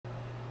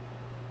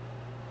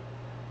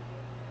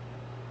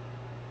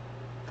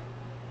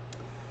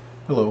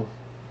Hello.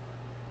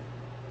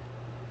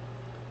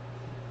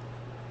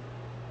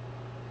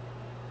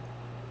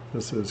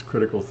 This is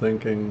Critical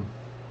Thinking,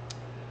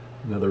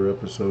 another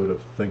episode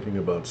of Thinking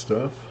About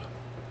Stuff.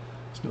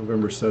 It's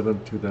November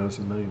 7th,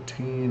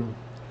 2019.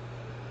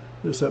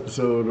 This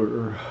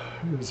episode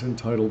is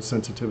entitled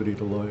Sensitivity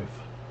to Life.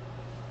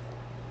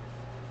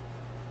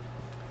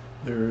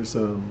 There's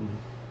some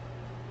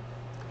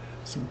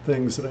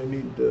things that I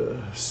need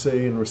to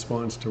say in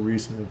response to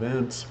recent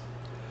events.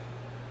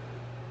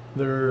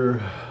 They're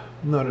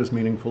not as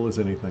meaningful as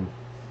anything.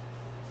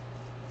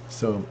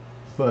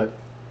 But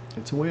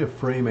it's a way of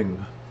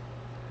framing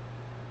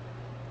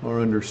our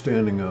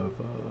understanding of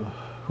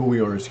who we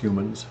are as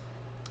humans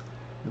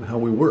and how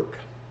we work,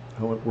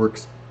 how it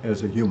works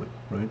as a human,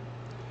 right?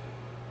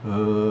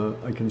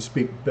 I can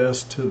speak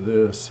best to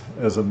this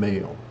as a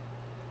male.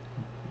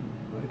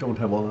 I don't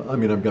have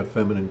I've got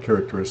feminine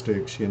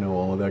characteristics,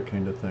 all of that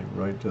kind of thing,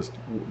 right? Just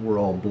we're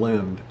all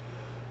blend.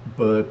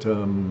 But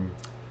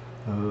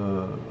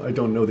I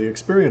don't know the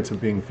experience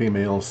of being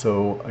female,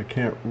 so I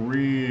can't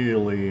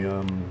really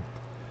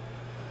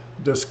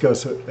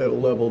discuss it at a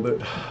level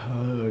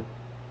that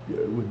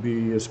would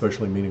be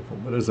especially meaningful.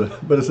 But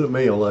as a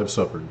male, I've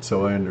suffered,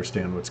 so I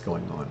understand what's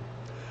going on.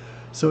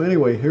 So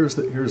anyway, here's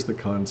the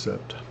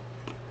concept.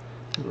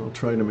 And I'll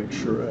try to make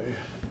sure I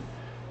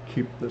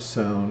keep the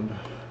sound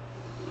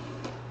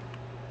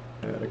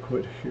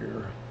adequate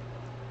here.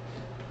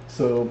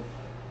 So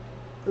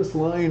this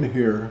line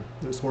here,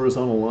 this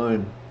horizontal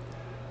line,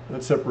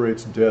 that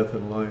separates death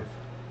and life.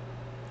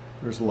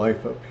 There's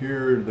life up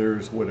here,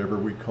 there's whatever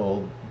we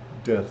call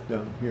death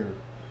down here,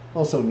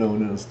 also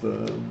known as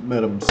the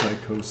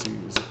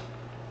metempsychoses.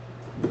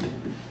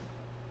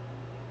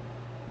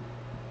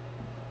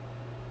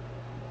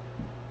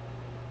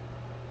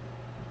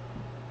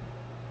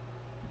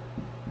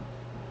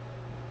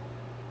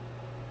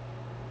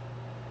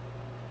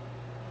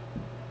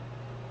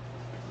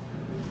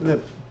 And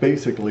that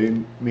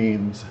basically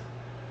means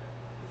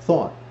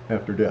thought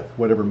after death,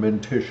 whatever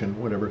mentation,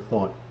 whatever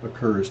thought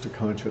occurs to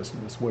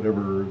consciousness,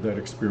 whatever that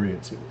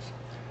experience is.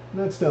 And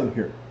that's down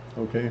here,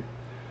 okay?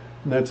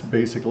 And that's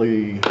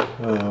basically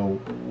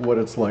what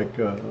it's like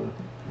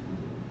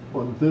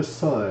on this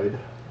side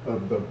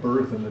of the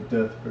birth and the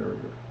death barrier.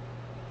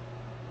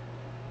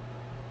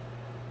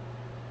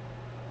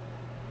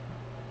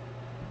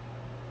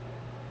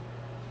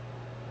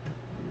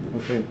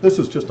 Okay, this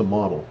is just a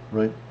model,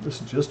 right?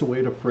 This is just a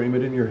way to frame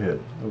it in your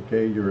head,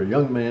 okay? You're a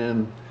young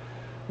man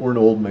or an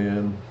old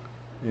man,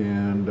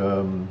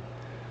 and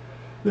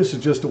this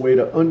is just a way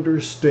to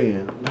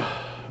understand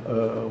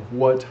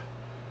what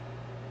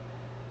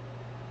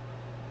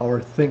our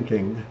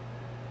thinking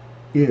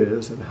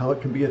is and how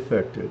it can be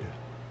affected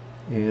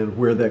and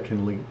where that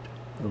can lead,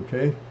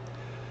 okay?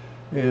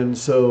 And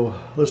so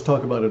let's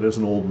talk about it as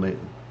an old man,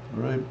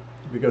 all right?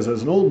 Because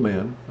as an old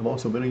man, I've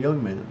also been a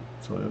young man,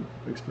 so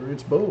I've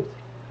experienced both.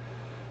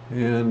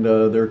 And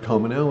there are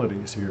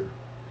commonalities here.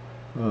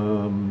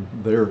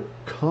 They're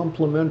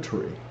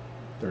complementary.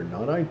 They're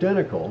not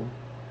identical.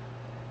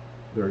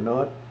 They're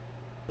not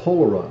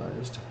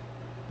polarized.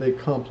 They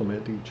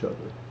complement each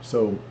other.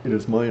 So it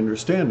is my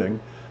understanding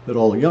that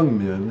all young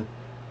men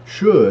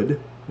should,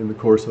 in the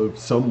course of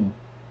some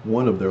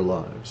one of their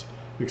lives,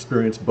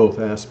 experience both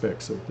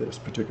aspects of this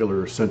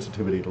particular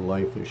sensitivity to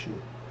life issue.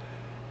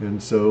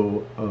 And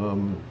so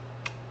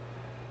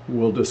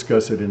we'll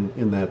discuss it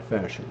in that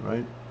fashion,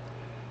 right?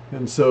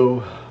 And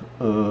so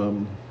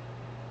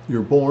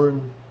you're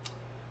born,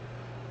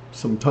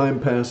 some time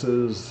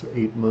passes,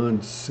 8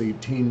 months,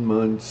 18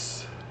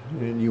 months,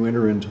 and you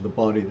enter into the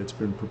body that's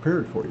been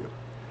prepared for you.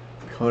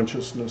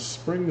 Consciousness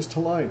springs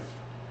to life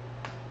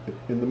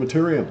in the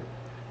materium,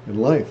 in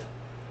life.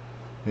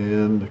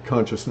 And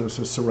consciousness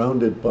is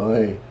surrounded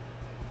by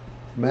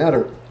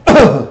matter.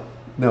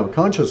 Now,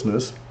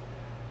 consciousness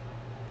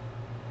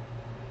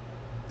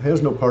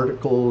has no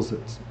particles,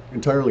 it's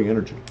entirely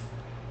energy.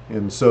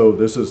 And so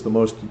this is the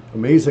most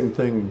amazing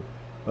thing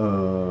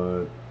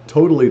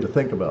totally to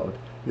think about,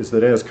 is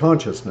that as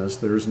consciousness,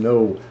 there's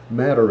no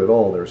matter at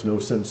all, there's no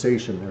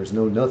sensation, there's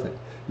no nothing.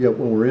 Yet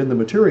when we're in the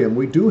materium,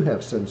 we do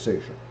have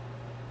sensation,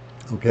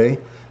 okay?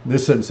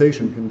 This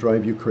sensation can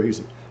drive you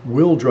crazy,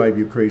 will drive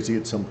you crazy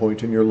at some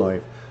point in your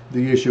life.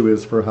 The issue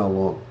is for how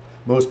long.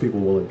 Most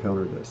people will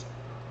encounter this.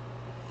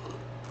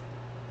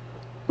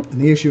 And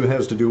the issue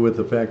has to do with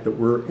the fact that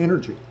we're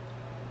energy.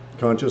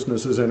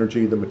 Consciousness is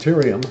energy. The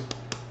materium,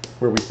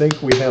 where we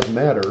think we have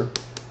matter,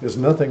 is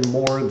nothing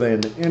more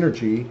than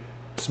energy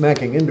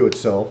smacking into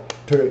itself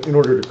in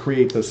order to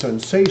create the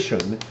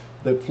sensation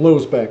that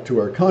flows back to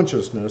our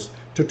consciousness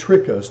to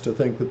trick us to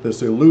think that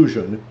this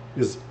illusion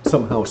is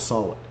somehow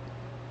solid.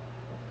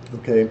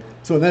 Okay?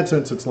 So in that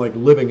sense, it's like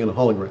living in a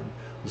hologram.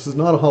 This is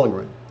not a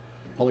hologram.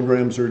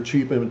 Holograms are a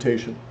cheap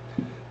imitation.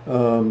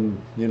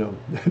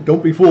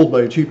 Don't be fooled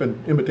by a cheap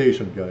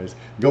imitation, guys.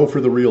 Go for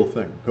the real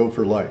thing. Go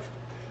for life.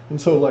 And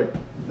so, like,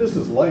 this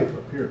is life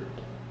up here.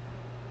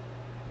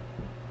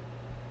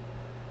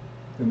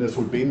 And this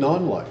would be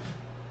non-life.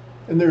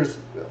 And there's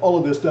all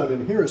of this down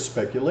in here is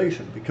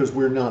speculation because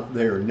we're not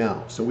there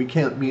now. So we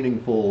can't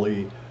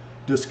meaningfully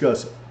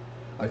discuss it.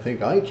 I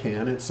think I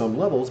can at some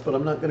levels, but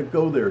I'm not going to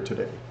go there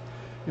today.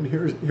 And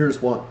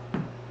here's why.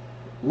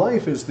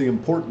 Life is the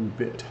important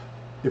bit.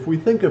 If we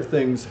think of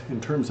things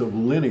in terms of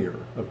linear,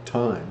 of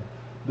time,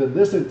 then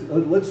this is,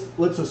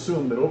 let's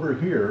assume that over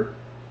here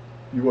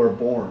you are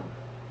born.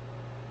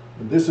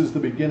 And this is the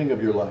beginning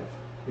of your life.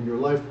 And your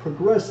life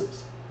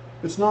progresses.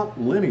 It's not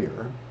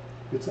linear.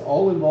 It's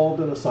all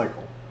involved in a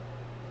cycle.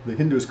 The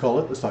Hindus call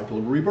it the cycle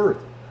of rebirth.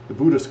 The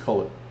Buddhists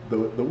call it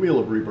the wheel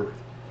of rebirth.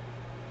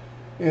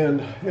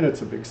 And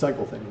it's a big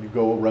cycle thing. You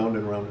go around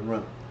and around and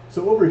around.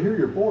 So over here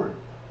you're born.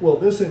 Well,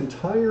 this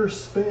entire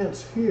span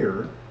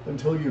here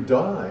until you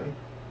die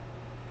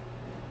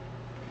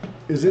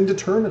is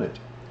indeterminate.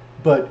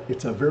 But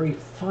it's a very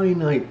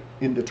finite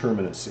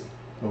indeterminacy.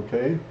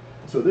 Okay?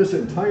 So this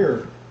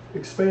entire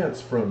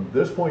expanse from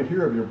this point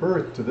here of your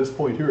birth to this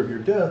point here of your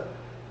death,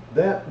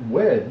 that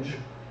wedge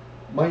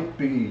might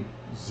be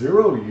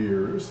 0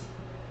 years.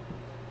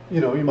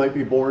 You know, you might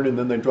be born and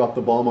then they drop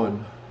the bomb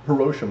on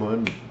Hiroshima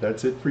and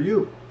that's it for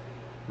you,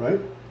 right?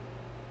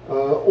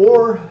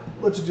 Or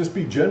let's just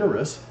be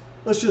generous.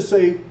 Let's just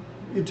say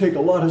you take a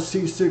lot of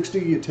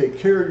C60, you take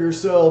care of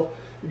yourself,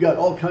 you got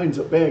all kinds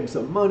of bags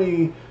of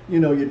money, you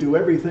know, you do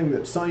everything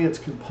that science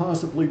can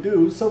possibly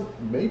do. So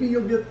maybe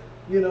you'll get,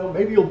 you know,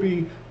 maybe you'll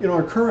be, in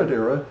our current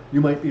era,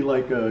 you might be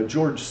like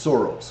George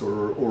Soros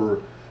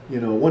or you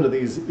know, one of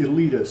these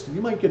elitists.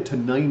 You might get to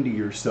 90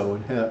 or so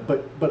and have,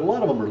 but a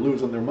lot of them are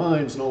losing their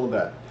minds and all of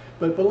that.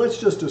 But let's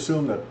just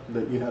assume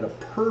that you had a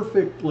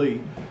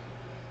perfectly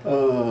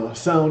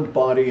sound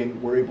body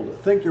and were able to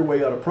think your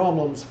way out of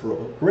problems for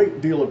a great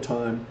deal of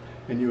time,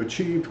 and you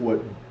achieved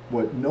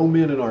what no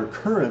men in our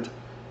current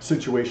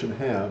situation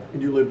have,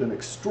 and you lived an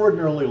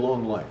extraordinarily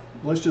long life.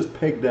 Let's just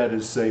peg that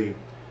as, say,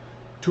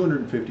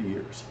 250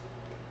 years.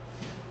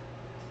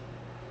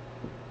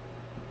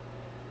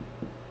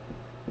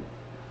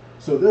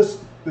 So this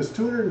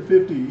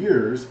 250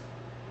 years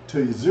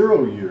to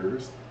 0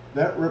 years,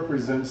 that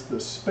represents the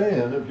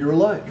span of your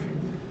life.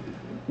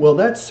 Well,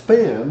 that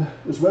span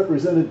is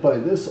represented by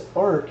this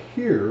arc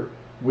here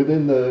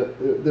within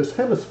this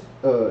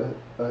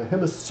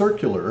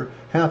hemicircular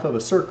half of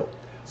a circle.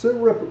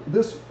 So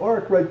this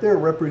arc right there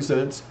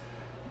represents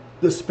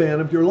the span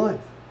of your life,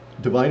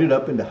 divided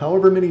up into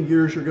however many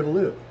years you're going to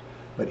live.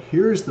 But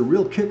here's the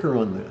real kicker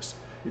on this.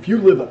 If you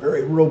live a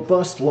very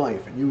robust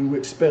life and you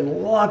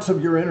expend lots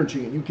of your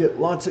energy and you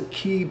get lots of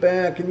ki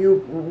back and you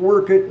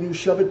work it and you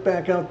shove it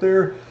back out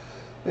there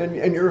and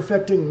you're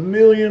affecting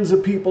millions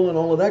of people and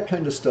all of that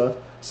kind of stuff,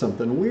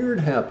 something weird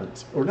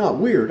happens. Or not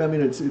weird, I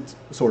mean, it's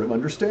sort of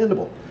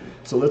understandable.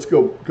 So let's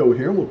go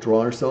here and we'll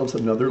draw ourselves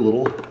another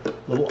little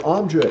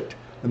object.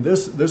 And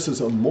this is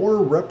a more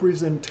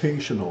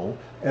representational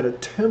at a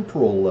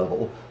temporal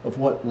level of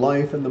what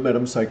life and the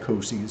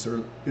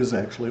metempsychoses is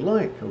actually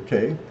like,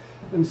 okay?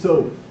 And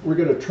so we're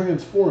going to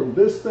transform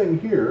this thing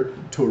here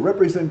to a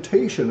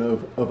representation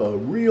of a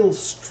real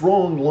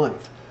strong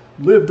life,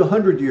 lived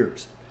 100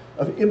 years,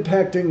 of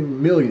impacting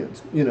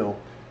millions, you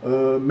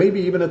know,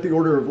 maybe even at the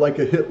order of like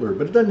a Hitler,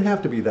 but it doesn't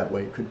have to be that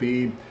way. It could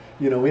be,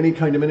 you know, any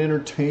kind of an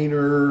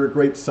entertainer, a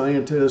great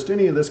scientist,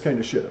 any of this kind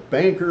of shit, a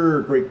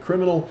banker, a great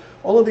criminal.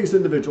 All of these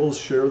individuals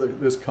share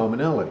this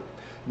commonality.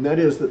 And that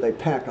is that they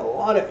pack a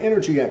lot of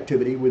energy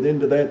activity within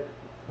that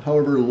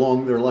however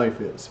long their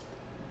life is.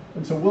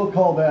 And so we'll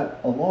call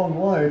that a long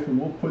life, and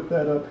we'll put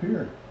that up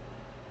here.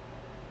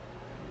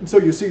 And so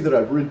you see that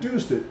I've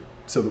reduced it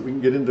so that we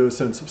can get into a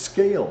sense of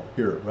scale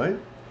here, right?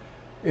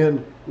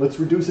 And let's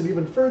reduce it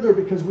even further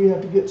because we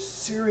have to get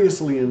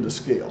seriously into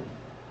scale.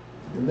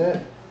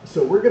 And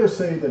so we're going to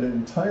say that an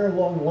entire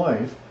long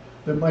life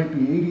that might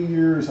be 80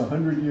 years,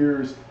 100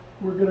 years,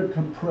 we're going to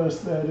compress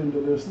that into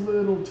this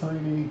little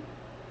tiny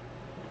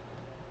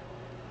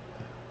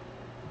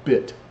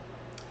bit.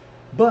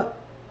 But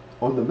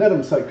on the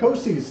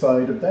metempsychoses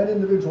side of that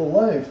individual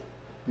life,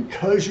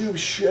 because you've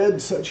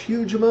shed such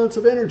huge amounts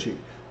of energy,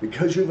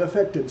 because you've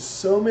affected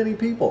so many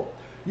people,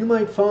 you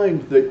might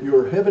find that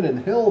your heaven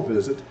and hell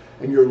visit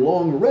and your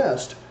long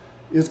rest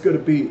is going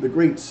to be, the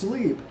great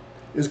sleep,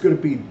 is going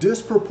to be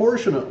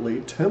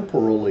disproportionately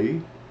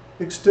temporally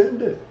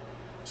extended.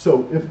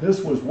 So if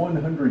this was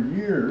 100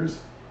 years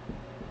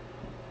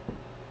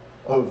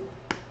of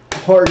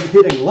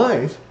hard-hitting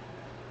life,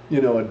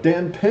 you know, a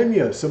Dan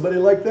Pena, somebody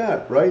like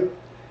that, right?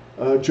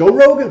 Joe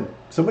Rogan,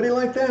 somebody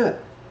like that.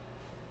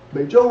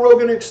 May Joe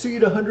Rogan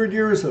exceed 100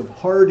 years of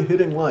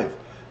hard-hitting life.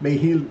 May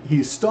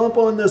he stomp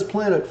on this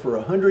planet for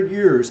 100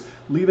 years,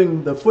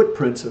 leaving the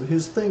footprints of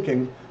his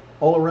thinking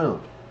all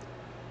around.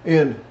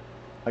 And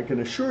I can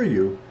assure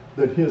you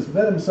that his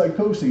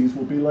metempsychoses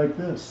will be like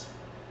this.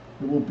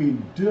 It will be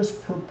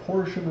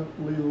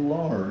disproportionately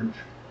large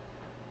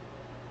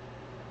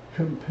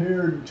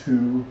compared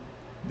to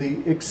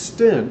the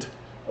extent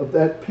of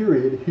that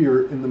period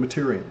here in the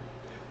materium.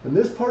 And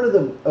this part of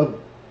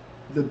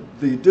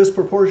the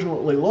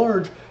disproportionately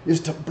large is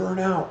to burn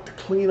out, to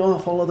clean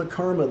off all of the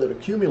karma that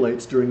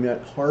accumulates during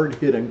that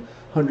hard-hitting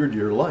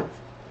 100-year life.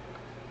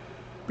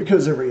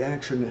 Because every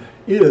action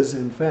is,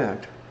 in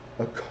fact,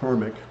 a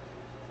karmic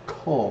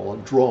call, a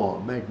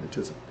draw,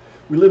 magnetism.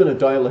 We live in a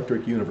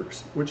dielectric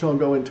universe, which I'll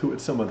go into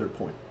at some other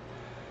point.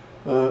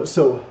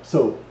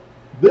 So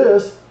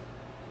this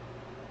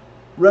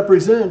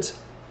represents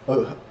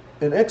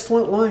an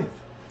excellent life.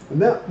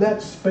 And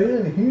that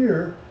span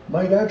here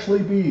might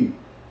actually be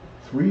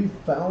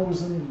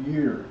 3,000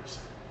 years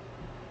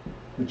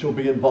that you'll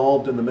be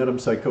involved in the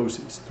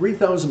metempsychoses.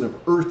 3,000 of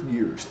Earth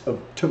years, of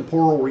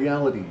temporal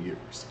reality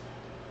years,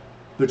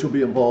 that you'll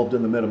be involved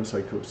in the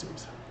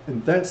metempsychoses.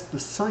 And that's the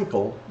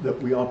cycle that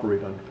we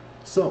operate under.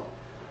 So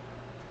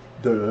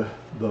the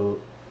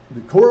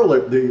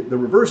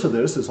reverse of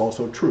this is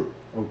also true,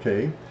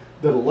 okay?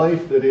 That a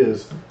life that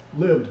is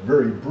lived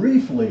very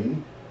briefly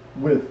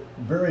with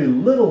very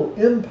little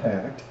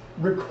impact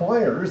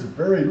requires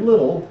very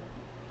little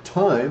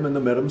time in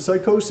the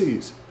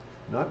metempsychoses.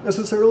 Not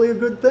necessarily a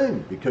good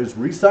thing, because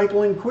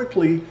recycling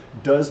quickly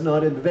does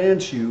not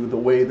advance you the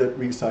way that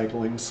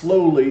recycling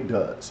slowly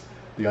does.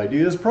 The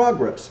idea is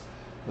progress.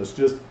 Let's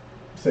just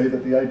say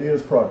that the idea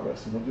is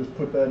progress, and we'll just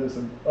put that as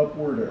an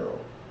upward arrow.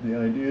 The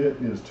idea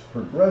is to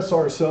progress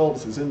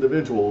ourselves as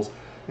individuals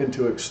and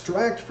to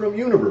extract from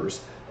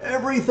universe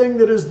everything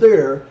that is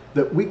there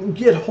that we can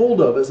get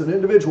hold of as an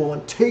individual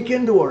and take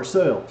into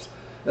ourselves.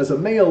 As a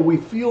male, we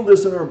feel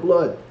this in our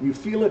blood. You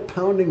feel it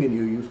pounding in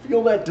you. You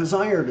feel that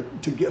desire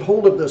to get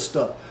hold of this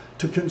stuff,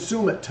 to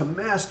consume it, to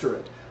master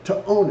it,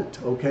 to own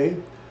it, okay?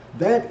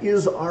 That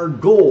is our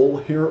goal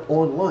here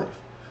on life.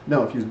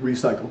 Now, if you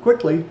recycle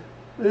quickly,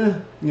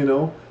 you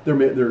know,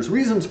 there's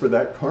reasons for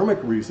that,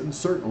 karmic reasons,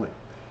 certainly.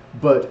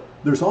 But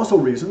there's also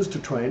reasons to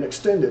try and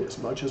extend it as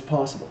much as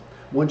possible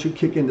once you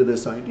kick into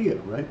this idea,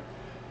 right?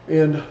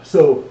 And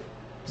so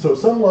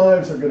some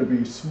lives are going to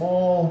be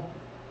small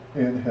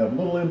and have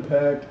little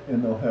impact,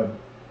 and they'll have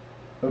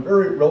a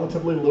very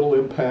relatively little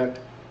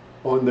impact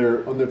on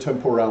their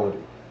temporality.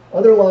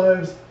 Other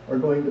lives are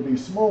going to be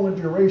small in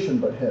duration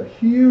but have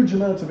huge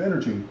amounts of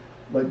energy,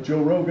 like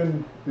Joe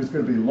Rogan is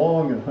going to be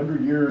long,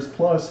 100 years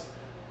plus,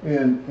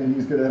 and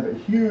he's going to have a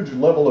huge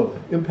level of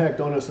impact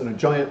on us and a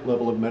giant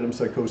level of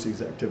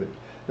metempsychoses activity.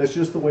 That's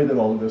just the way that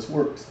all of this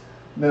works.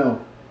 Now,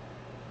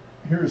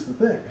 here's the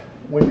thing.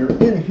 When you're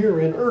in here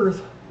in Earth,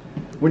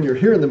 when you're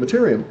here in the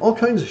materium, all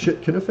kinds of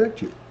shit can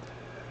affect you,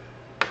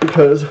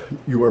 because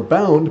you are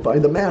bound by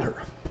the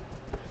matter,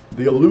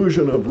 the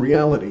illusion of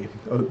reality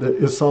that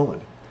is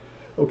solid.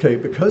 Okay,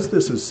 because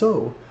this is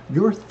so,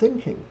 your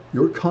thinking,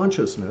 your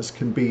consciousness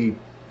can be,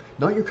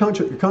 not your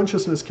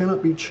consciousness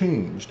cannot be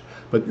changed,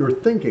 but your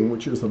thinking,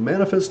 which is the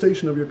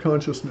manifestation of your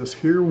consciousness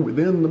here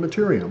within the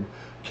materium,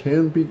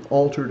 can be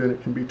altered, and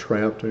it can be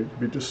trapped, and it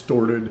can be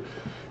distorted, it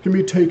can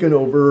be taken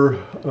over.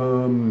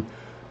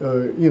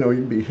 You know,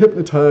 you can be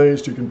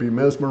hypnotized, you can be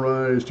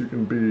mesmerized, you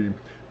can be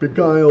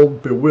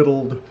beguiled,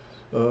 bewildered,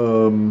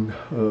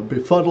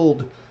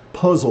 befuddled,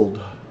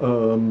 puzzled,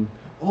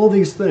 all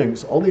these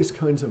things, all these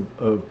kinds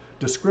of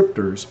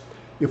descriptors,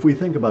 if we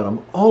think about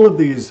them, all of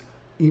these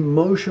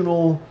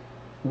emotional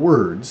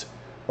words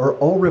are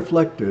all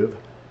reflective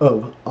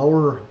of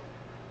our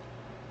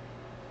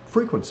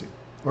frequency,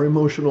 our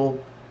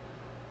emotional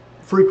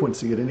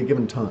frequency at any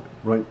given time,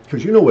 right?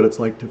 Because you know what it's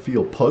like to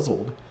feel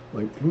puzzled,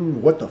 like,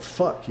 what the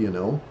fuck, you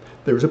know?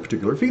 There's a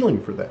particular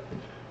feeling for that.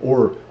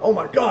 Or, oh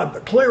my God,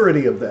 the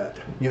clarity of that,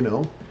 you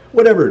know?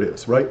 Whatever it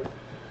is, right?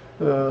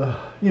 You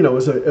know,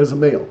 as a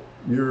male,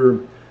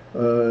 you're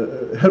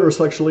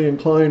heterosexually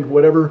inclined,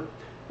 whatever,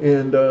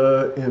 and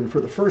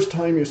for the first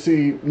time you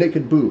see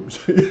naked boobs.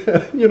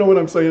 You know what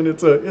I'm saying?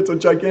 It's a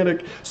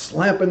gigantic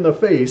slap in the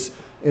face,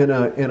 and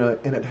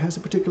it has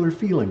a particular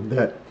feeling,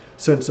 that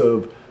sense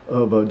of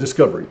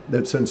discovery,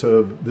 that sense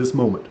of this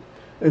moment.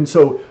 And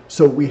so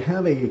we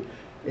have a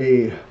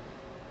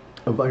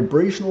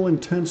vibrational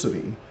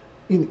intensity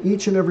in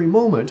each and every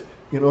moment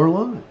in our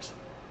lives.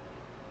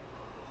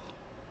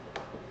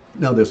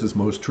 Now, this is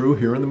most true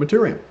here in the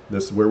materium.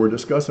 This is where we're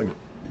discussing it.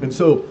 And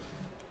so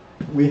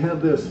we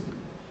have this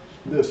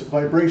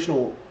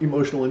vibrational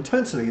emotional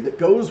intensity that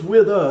goes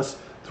with us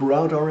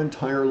throughout our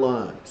entire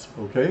lives,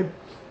 okay?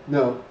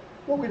 Now,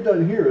 what we've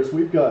done here is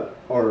we've got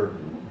our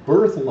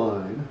birth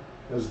line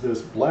as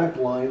this black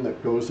line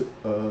that goes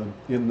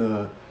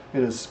and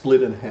is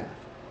split in half.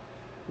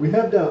 We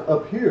have down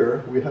up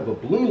here, we have a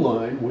blue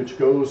line which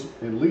goes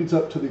and leads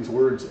up to these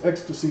words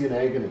ecstasy and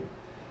agony.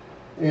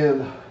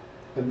 And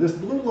this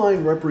blue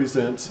line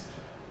represents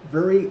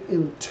very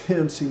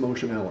intense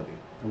emotionality,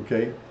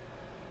 okay?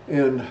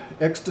 And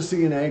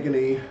ecstasy and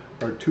agony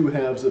are two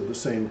halves of the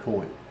same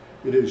coin.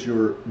 It is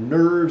your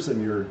nerves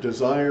and your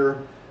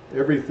desire,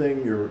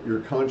 everything, your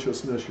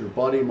consciousness, your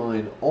body,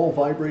 mind, all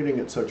vibrating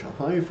at such a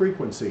high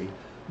frequency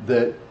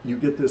that you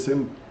get this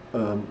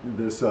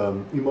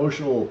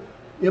emotional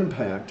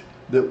impact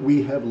that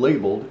we have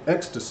labeled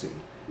ecstasy,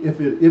 if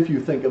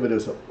you think of it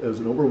as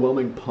an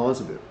overwhelming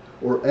positive,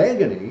 or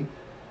agony,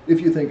 if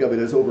you think of it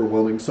as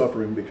overwhelming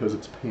suffering because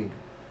it's pain.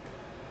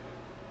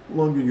 The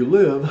longer you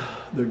live,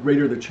 the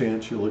greater the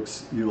chance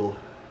you'll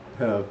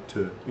have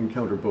to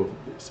encounter both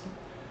of these.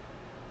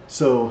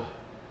 So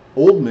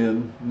Old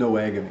men know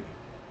agony.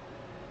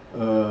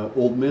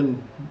 Old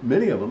men,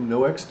 many of them,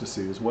 know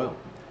ecstasy as well.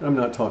 I'm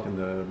not talking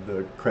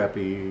the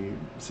crappy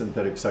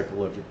synthetic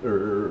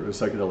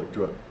psychedelic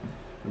drug.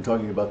 I'm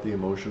talking about the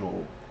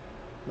emotional,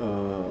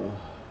 the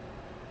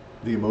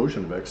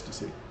emotion of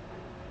ecstasy.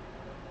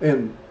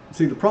 And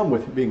see, the problem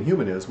with being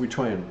human is we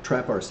try and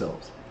trap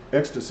ourselves.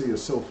 Ecstasy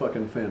is so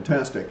fucking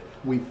fantastic.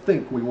 We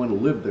think we want to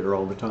live there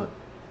all the time.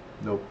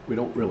 Nope, we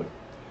don't really.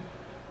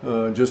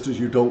 Just as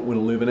you don't want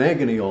to live in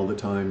agony all the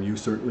time, you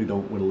certainly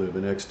don't want to live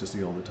in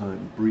ecstasy all the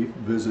time. Brief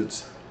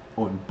visits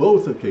on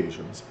both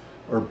occasions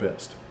are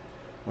best.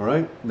 All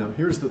right? Now,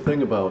 here's the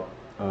thing about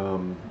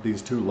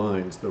these two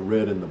lines, the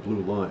red and the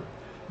blue line.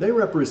 They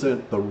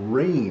represent the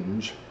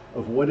range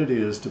of what it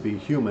is to be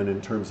human in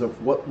terms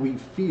of what we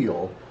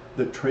feel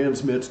that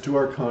transmits to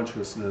our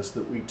consciousness,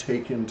 that we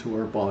take into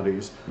our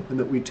bodies, and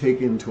that we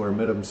take into our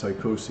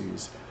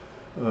metempsychoses.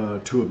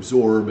 To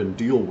absorb and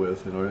deal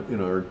with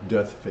in our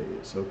death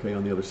phase, okay,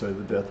 on the other side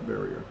of the death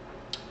barrier.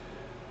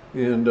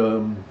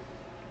 And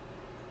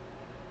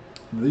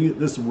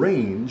this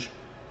range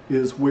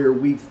is where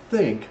we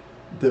think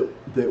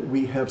that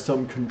we have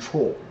some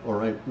control, all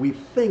right? We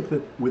think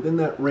that within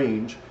that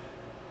range,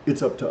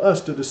 it's up to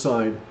us to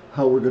decide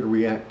how we're going to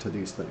react to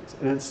these things.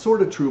 And it's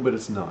sort of true, but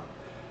it's not.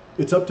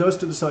 It's up to us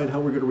to decide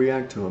how we're going to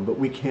react to them, but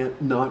we can't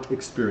not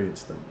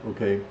experience them,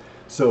 okay?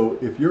 So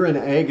if you're in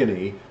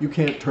agony, you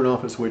can't turn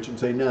off a switch and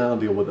say, nah, I'll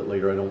deal with it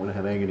later. I don't want to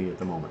have agony at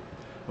the moment.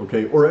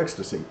 Okay? Or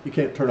ecstasy. You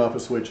can't turn off a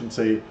switch and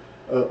say,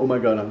 oh my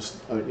God, I'm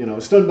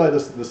stunned by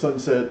the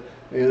sunset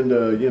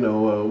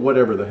and,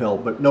 whatever the hell.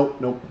 But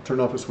nope, turn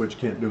off a switch,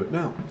 can't do it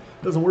now.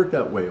 It doesn't work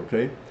that way,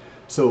 okay?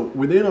 So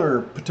within our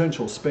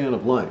potential span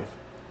of life,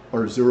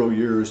 our 0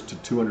 years to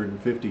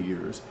 250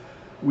 years,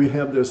 we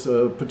have this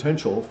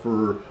potential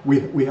for,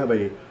 we have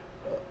a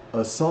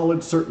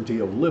solid certainty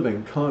of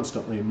living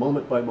constantly,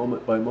 moment by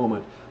moment by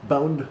moment,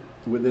 bound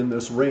within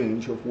this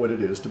range of what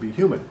it is to be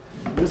human.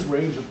 This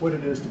range of what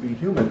it is to be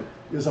human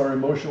is our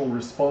emotional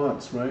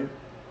response, right?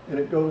 And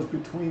it goes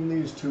between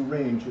these two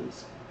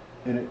ranges.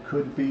 And it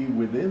could be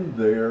within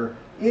there,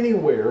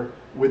 anywhere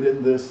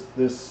within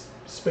this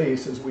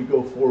space as we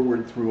go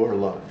forward through our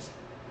lives.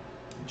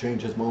 It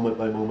changes moment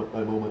by moment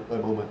by moment by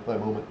moment by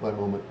moment by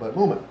moment by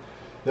moment.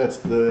 That's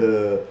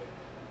the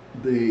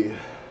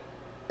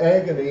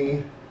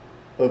agony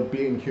of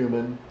being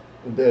human,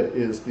 and that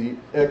is the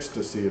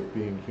ecstasy of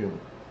being human.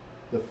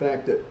 The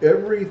fact that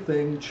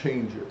everything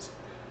changes.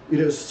 It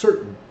is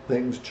certain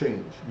things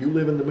change. You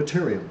live in the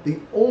materium. The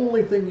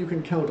only thing you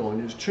can count on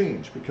is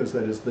change, because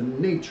that is the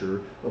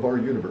nature of our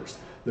universe.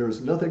 There is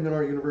nothing in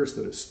our universe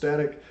that is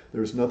static.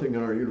 There is nothing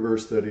in our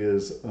universe that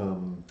is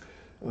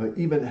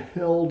even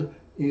held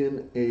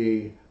in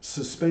a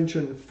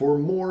suspension for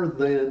more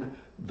than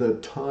the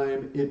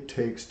time it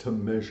takes to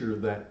measure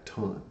that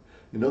time.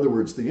 In other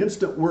words, the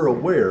instant we're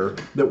aware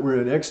that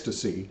we're in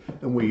ecstasy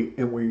and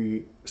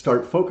we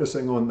start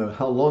focusing on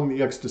how long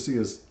the ecstasy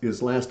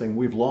is lasting,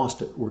 we've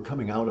lost it. We're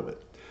coming out of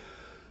it.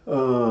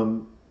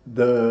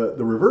 The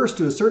reverse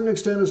to a certain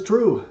extent is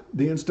true.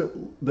 The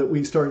instant that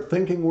we start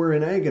thinking we're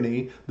in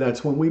agony,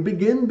 that's when we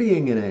begin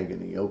being in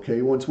agony,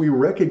 okay? Once we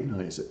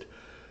recognize it.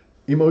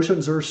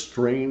 Emotions are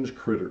strange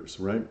critters,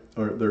 right?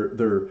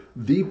 They're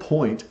the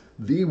point,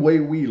 the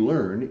way we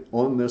learn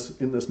in this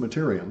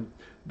materium.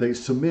 They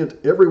cement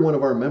every one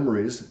of our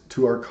memories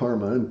to our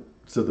karma, and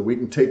so that we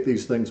can take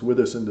these things with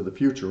us into the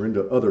future,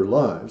 into other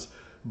lives.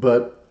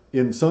 But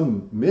in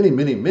some many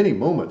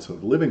moments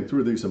of living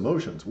through these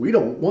emotions, we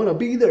don't want to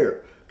be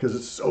there because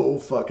it's so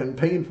fucking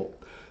painful.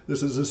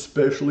 This is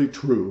especially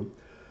true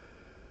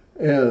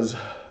as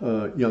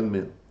young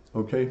men,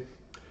 okay?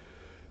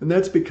 And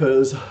that's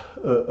because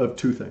of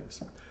two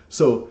things.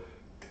 So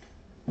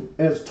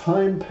as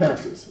time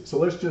passes, so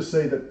let's just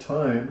say that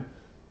time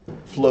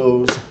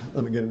flows.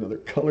 Let me get another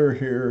color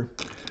here.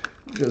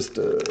 Just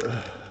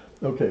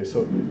okay.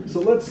 So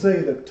let's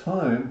say that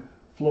time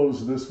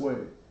flows this way.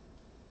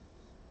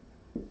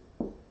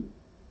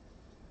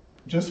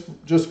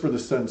 Just for the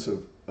sense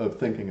of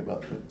thinking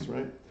about things,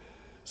 right?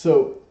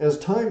 So as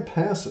time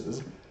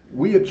passes,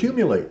 we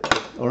accumulate.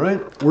 All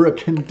right, we're a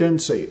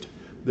condensate.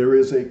 There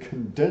is a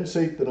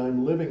condensate that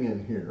I'm living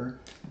in here,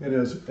 and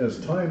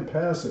as time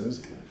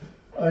passes,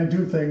 I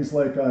do things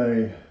like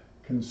I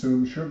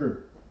consume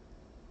sugar.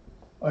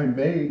 I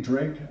may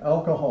drink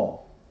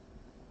alcohol.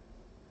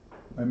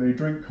 I may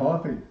drink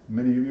coffee.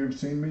 Many of you have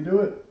seen me do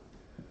it.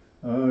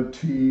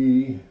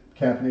 Tea,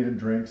 caffeinated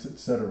drinks,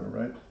 etc.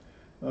 Right?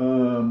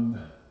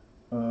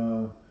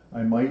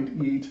 I might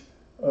eat,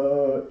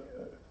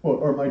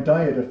 or my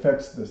diet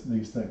affects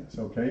these things.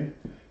 Okay,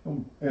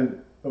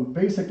 and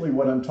basically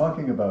what I'm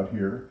talking about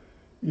here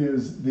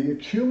is the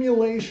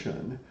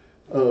accumulation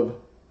of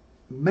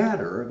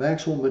matter, of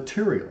actual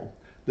material,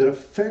 that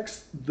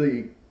affects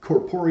the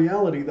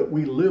corporeality that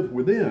we live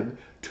within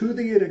to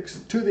the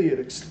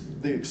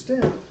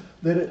extent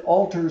that it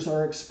alters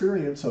our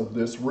experience of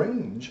this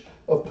range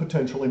of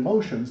potential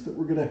emotions that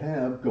we're going to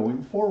have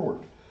going forward.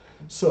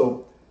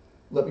 So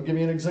let me give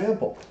you an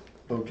example.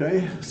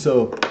 Okay,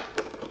 so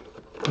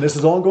And this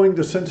is all going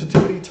to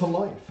sensitivity to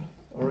life.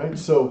 All right,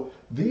 so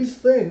these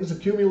things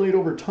accumulate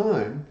over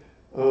time,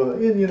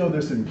 and you know,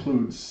 this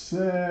includes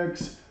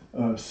sex,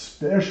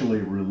 especially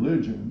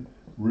religion.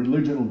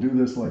 Religion will do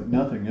this like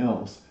nothing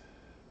else.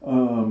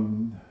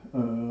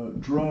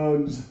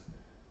 Drugs,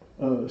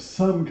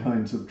 some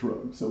kinds of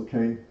drugs,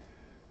 okay?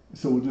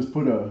 So we'll just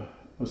put a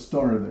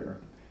star there.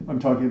 I'm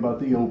talking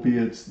about the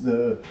opiates,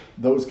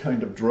 those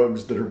kind of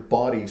drugs that are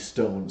body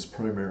stones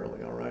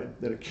primarily, all right?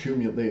 That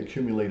they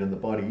accumulate in the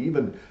body.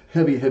 Even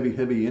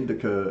heavy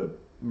indica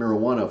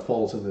marijuana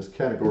falls in this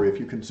category if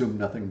you consume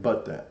nothing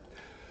but that.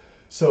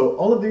 So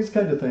all of these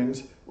kind of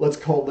things, let's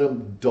call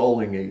them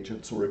dulling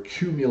agents or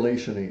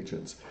accumulation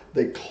agents.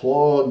 They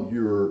clog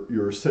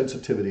your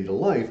sensitivity to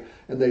life,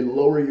 and they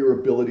lower your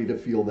ability to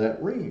feel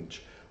that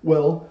range.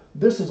 Well,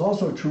 this is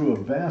also true of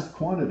vast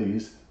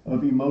quantities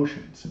of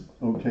emotions,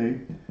 okay?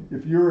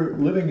 If you're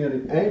living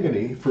in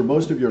agony for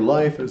most of your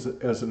life as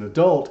an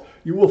adult,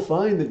 you will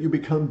find that you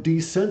become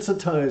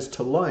desensitized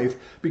to life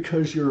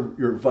because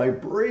your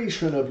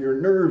vibration of your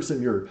nerves and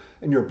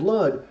your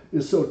blood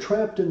is so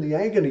trapped in the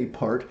agony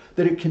part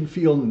that it can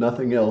feel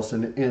nothing else,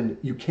 and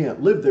you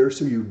can't live there,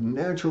 so you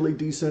naturally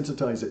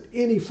desensitize it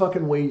any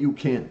fucking way you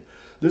can.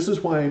 This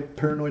is why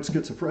paranoid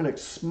schizophrenics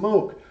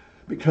smoke,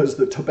 because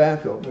the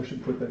tobacco, I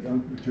should put that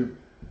down here too,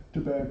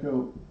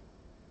 tobacco,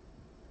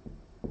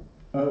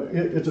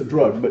 it's a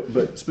drug,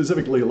 but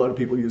specifically a lot of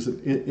people use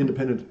it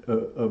independent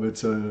of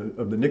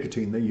the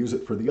nicotine. They use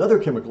it for the other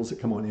chemicals that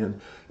come on in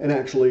and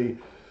actually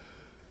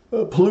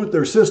pollute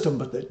their system,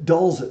 but that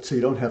dulls it so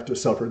you don't have to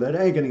suffer that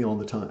agony all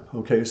the time.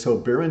 Okay, so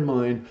bear in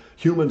mind,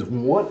 humans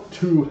want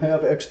to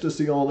have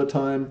ecstasy all the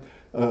time.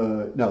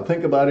 Now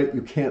think about it,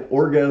 you can't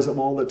orgasm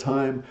all the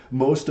time.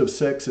 Most of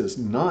sex is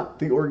not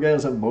the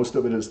orgasm, most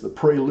of it is the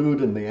prelude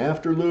and the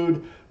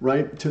afterlude,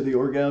 right, to the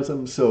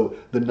orgasm. So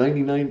the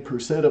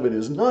 99% of it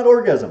is not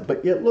orgasm,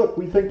 but yet look,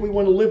 we think we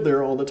want to live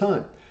there all the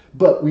time.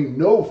 But we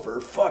know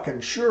for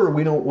fucking sure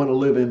we don't want to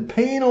live in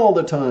pain all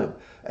the time.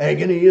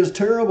 Agony is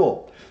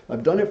terrible.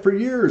 I've done it for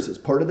years as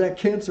part of that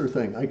cancer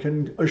thing. I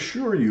can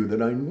assure you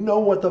that I know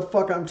what the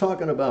fuck I'm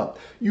talking about.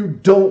 You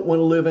don't want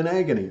to live in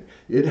agony.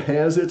 It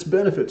has its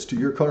benefits to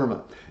your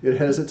karma. It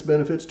has its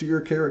benefits to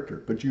your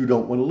character, but you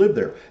don't want to live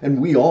there.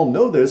 And we all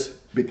know this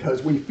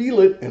because we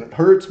feel it and it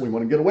hurts. We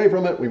want to get away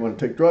from it. We want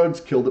to take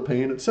drugs, kill the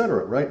pain,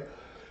 etc., right?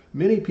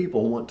 Many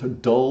people want to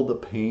dull the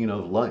pain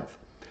of life.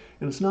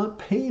 And it's not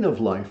pain of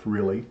life,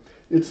 really.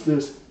 It's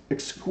this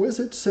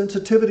exquisite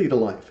sensitivity to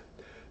life.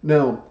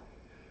 Now,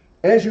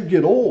 as you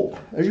get old,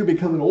 as you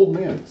become an old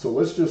man, so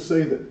let's just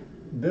say that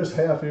this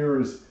half here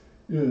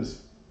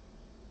is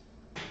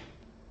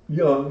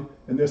young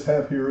and this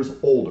half here is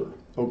older,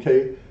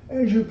 okay?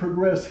 As you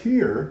progress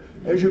here,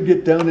 as you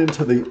get down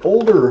into the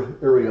older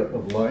area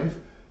of life,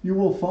 you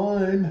will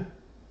find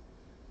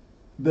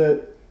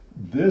that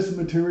this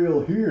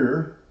material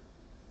here,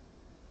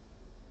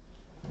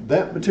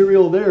 that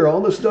material there,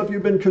 all the stuff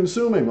you've been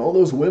consuming, all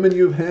those women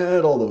you've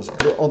had, all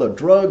the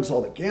drugs,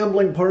 all the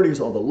gambling parties,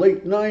 all the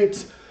late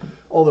nights,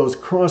 all those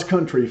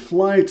cross-country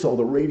flights, all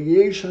the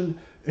radiation,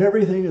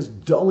 everything is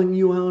dulling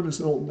you out as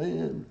an old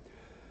man.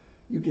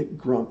 You get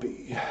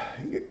grumpy,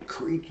 you get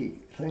creaky,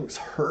 things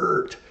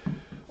hurt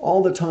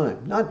all the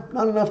time. Not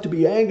enough to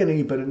be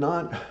agony, but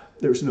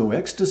there's no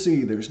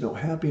ecstasy, there's no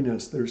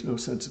happiness, there's no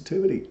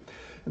sensitivity.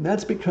 And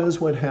that's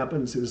because what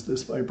happens is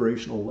this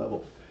vibrational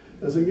level.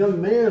 As a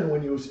young man,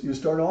 when you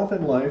start off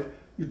in life,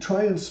 you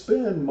try and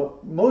spend,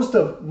 most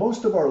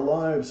of our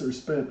lives are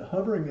spent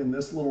hovering in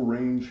this little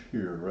range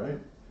here, right?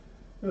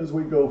 As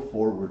we go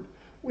forward,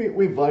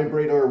 we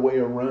vibrate our way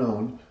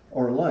around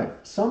our life.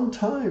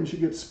 Sometimes you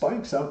get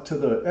spikes out to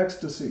the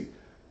ecstasy,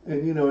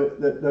 and you know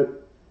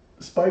that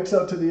spikes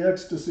out to the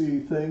ecstasy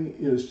thing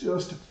is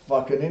just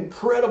fucking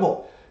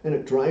incredible, and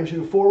it drives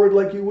you forward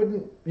like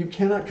you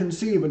cannot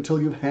conceive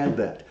until you've had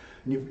that.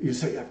 And you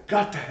say, I've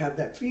got to have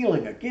that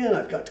feeling again.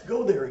 I've got to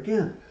go there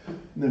again.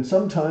 And then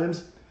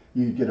sometimes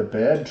you get a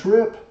bad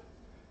trip.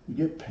 You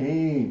get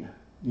pain,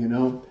 you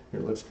know.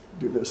 Here, let's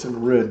do this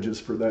in red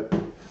just for that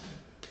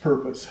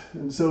purpose.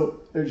 And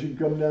so as you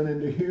come down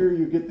into here,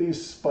 you get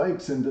these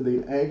spikes into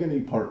the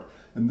agony part.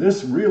 And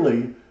this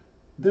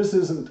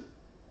isn't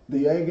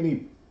the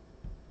agony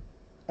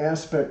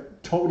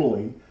aspect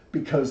totally,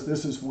 because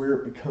this is where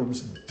it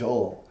becomes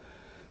dull.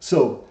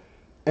 So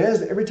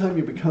every time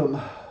you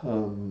become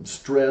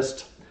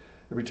stressed,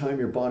 every time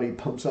your body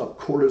pumps out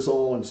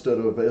cortisol instead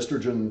of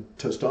estrogen,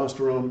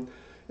 testosterone,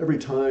 every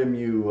time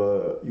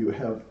you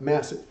have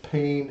massive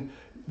pain,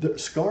 the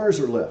scars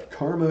are left,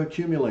 karma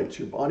accumulates,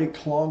 your body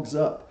clogs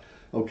up,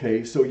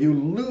 okay? So you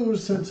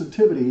lose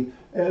sensitivity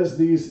as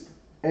these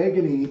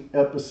agony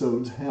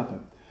episodes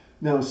happen.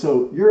 Now,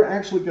 so you're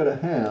actually going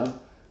to have,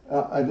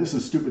 this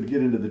is stupid to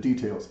get into the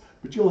details,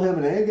 but you'll have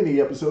an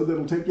agony episode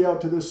that'll take you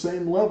out to this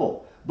same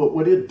level. But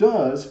what it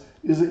does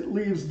is it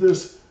leaves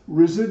this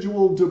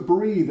residual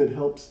debris that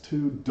helps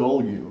to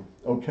dull you,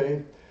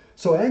 okay?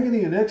 So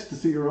agony and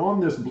ecstasy are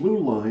on this blue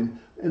line,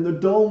 and the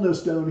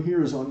dullness down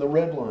here is on the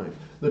red line.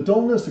 The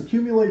dullness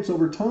accumulates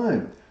over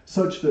time,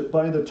 such that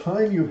by the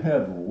time you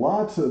had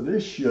lots of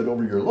this shit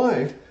over your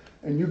life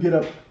and you get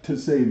up to,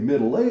 say,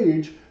 middle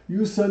age,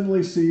 you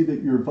suddenly see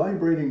that you're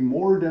vibrating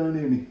more down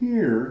in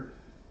here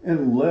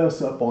and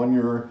less up on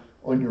your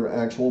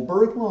actual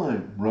birth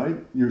line, right?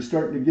 You're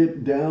starting to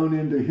get down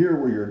into here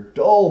where you're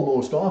dull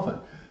most often.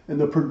 And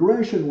the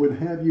progression would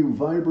have you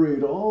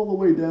vibrate all the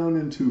way down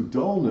into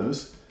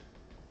dullness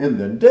and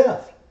then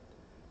death.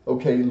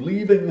 Okay,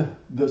 leaving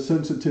the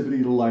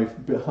sensitivity to life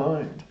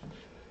behind.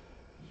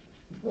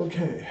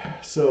 Okay,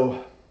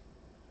 so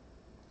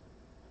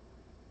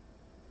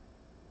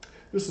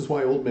this is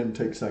why old men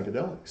take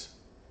psychedelics.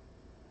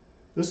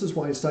 This is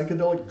why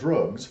psychedelic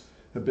drugs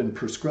have been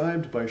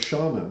prescribed by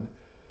shaman,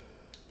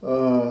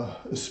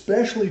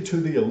 especially to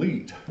the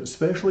elite,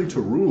 especially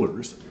to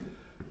rulers,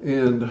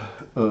 and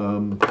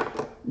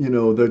you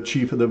know, the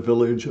chief of the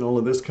village and all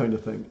of this kind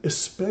of thing,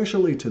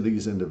 especially to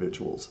these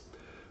individuals,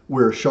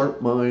 where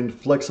sharp mind,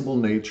 flexible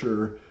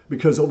nature,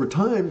 because over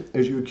time,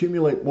 as you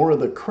accumulate more of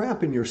the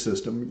crap in your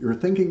system, your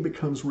thinking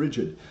becomes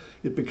rigid.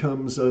 It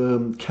becomes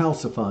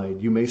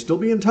calcified. You may still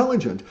be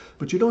intelligent,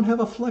 but you don't have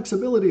a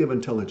flexibility of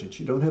intelligence.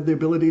 You don't have the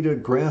ability to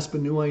grasp a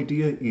new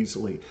idea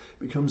easily. It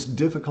becomes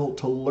difficult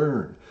to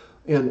learn.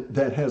 And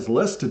that has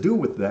less to do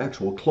with the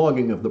actual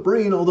clogging of the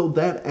brain, although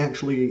that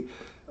actually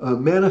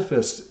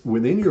manifests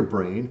within your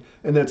brain,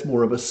 and that's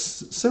more of a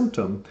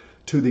symptom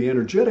to the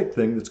energetic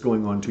thing that's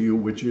going on to you,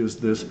 which is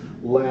this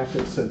lack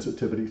of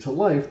sensitivity to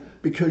life,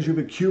 because you've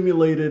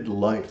accumulated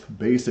life,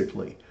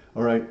 basically,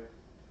 all right?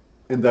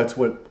 And that's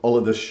what all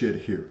of this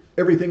shit here.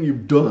 Everything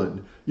you've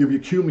done, you've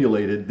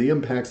accumulated the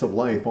impacts of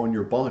life on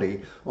your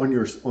body, on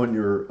your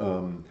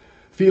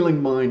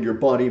feeling mind, your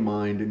body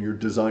mind, and your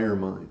desire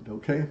mind,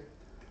 okay?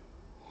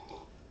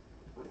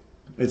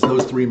 It's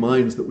those three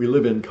minds that we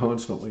live in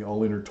constantly,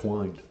 all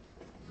intertwined.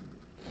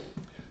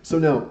 So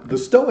now, the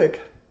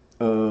Stoic,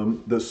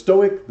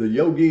 the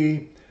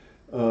yogi,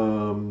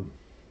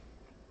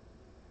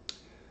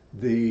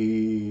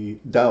 the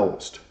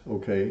Taoist,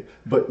 okay,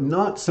 but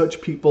not such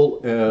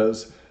people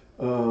as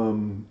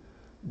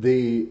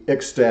the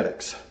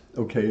ecstatics,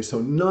 okay, so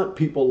not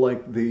people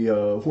like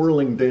the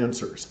whirling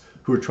dancers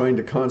who are trying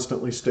to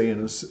constantly stay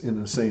in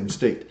the same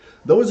state.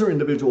 Those are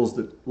individuals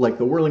that, like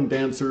the whirling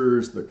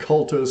dancers, the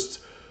cultists,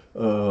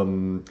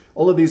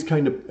 all of these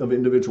kind of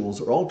individuals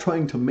are all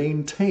trying to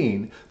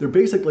maintain, they're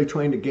basically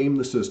trying to game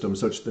the system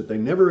such that they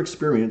never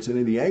experience any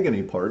of the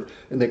agony part,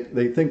 and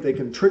they think they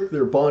can trick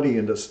their body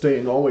into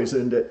staying always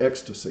into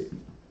ecstasy,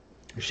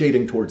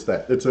 shading towards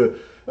that. It's a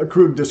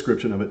crude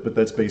description of it, but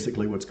that's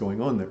basically what's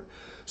going on there.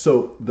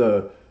 So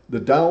the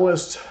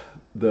Taoists,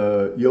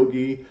 the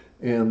yogi,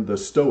 and the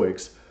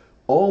Stoics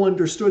all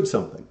understood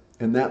something,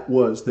 and that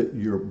was that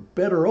you're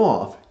better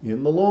off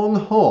in the long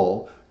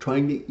haul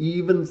trying to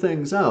even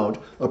things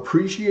out,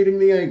 appreciating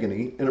the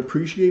agony and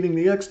appreciating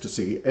the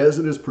ecstasy as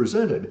it is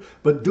presented,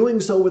 but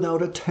doing so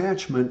without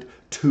attachment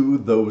to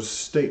those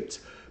states.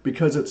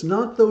 Because it's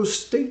not those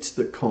states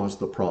that cause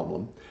the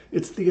problem,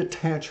 it's the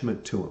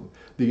attachment to them.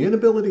 The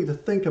inability to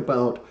think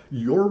about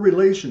your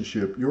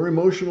relationship, your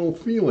emotional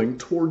feeling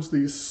towards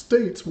these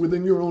states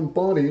within your own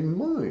body and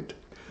mind.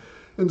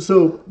 And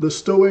so the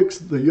Stoics,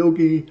 the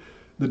yogi,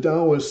 the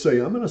Taoists say,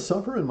 I'm going to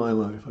suffer in my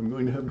life. I'm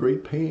going to have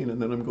great pain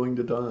and then I'm going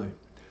to die.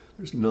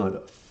 There's not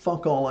a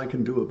fuck all I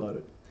can do about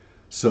it.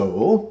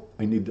 So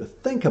I need to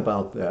think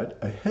about that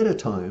ahead of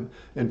time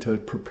and to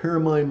prepare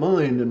my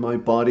mind and my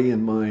body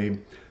and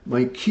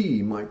my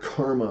ki, my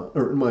karma,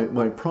 or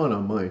my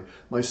prana,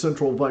 my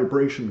central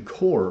vibration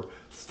core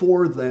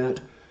for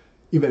that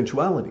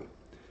eventuality.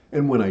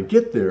 And when I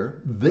get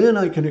there, then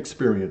I can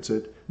experience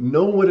it,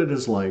 know what it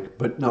is like,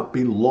 but not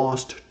be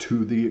lost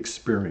to the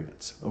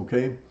experience,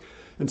 okay?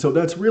 And so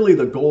that's really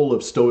the goal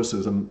of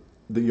Stoicism,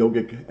 the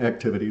yogic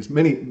activities.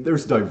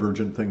 There's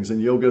divergent things in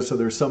yoga, so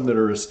there's some that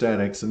are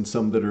ecstatics and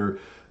some that are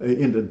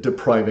into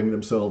depriving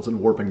themselves and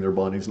warping their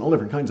bodies and all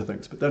different kinds of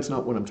things, but that's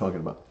not what I'm talking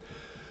about.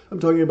 I'm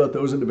talking about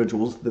those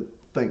individuals that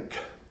think,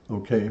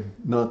 okay?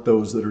 Not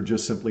those that are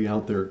just simply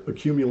out there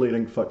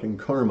accumulating fucking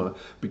karma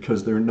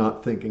because they're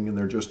not thinking and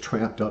they're just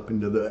trapped up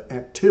into the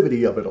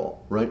activity of it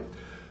all, right?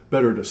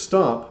 Better to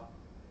stop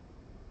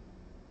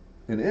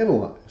and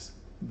analyze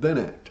than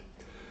act,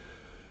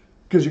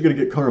 because you're going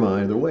to get karma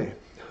either way.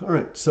 All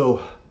right,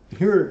 so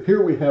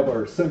here we have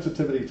our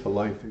sensitivity to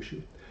life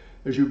issue.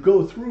 As you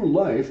go through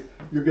life,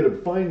 you're going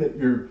to find that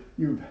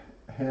you've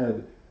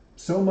had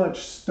so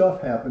much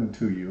stuff happen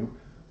to you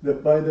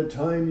that by the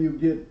time you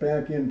get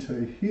back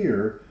into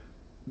here,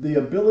 the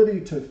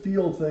ability to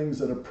feel things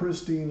at a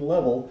pristine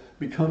level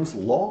becomes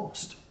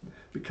lost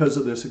because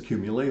of this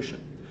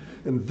accumulation.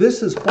 And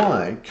this is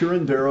why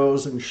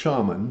curanderos and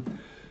shaman,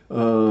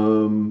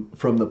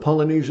 from the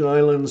Polynesian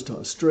islands to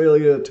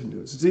Australia to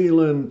New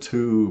Zealand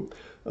to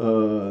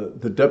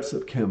the depths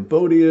of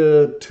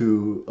Cambodia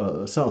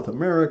to South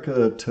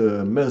America to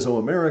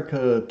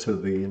Mesoamerica to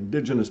the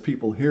indigenous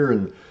people here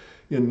in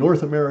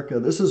North America,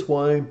 this is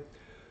why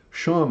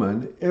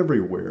shaman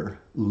everywhere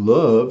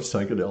love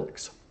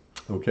psychedelics,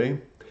 okay?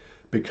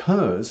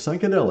 Because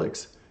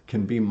psychedelics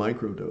can be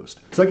microdosed.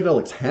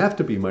 Psychedelics have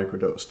to be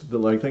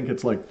microdosed. I think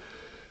it's like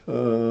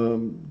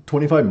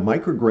 25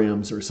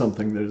 micrograms or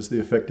something that is the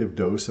effective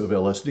dose of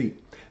LSD.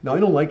 Now, I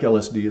don't like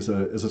LSD as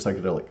a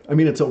psychedelic. I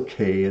mean, it's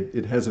okay.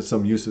 It has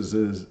some uses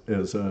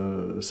as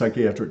a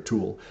psychiatric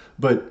tool,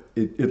 but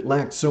it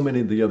lacks so many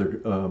of the other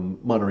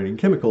moderating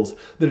chemicals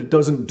that it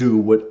doesn't do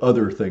what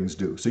other things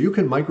do. So you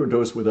can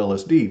microdose with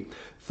LSD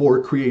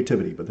for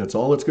creativity, but that's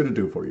all it's going to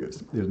do for you.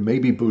 Is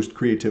maybe boost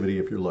creativity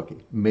if you're lucky.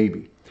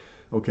 Maybe.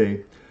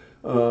 Okay.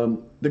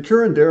 The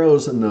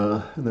curanderos and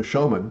the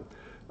shaman,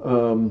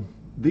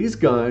 these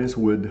guys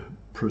would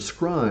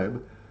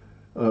prescribe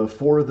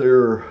for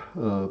their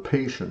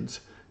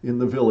patients in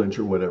the village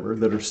or whatever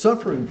that are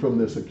suffering from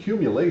this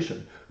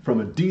accumulation,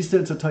 from a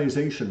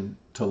desensitization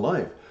to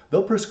life.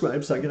 They'll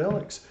prescribe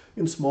psychedelics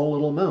in small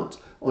little amounts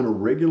on a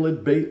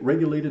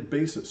regulated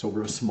basis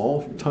over a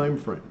small time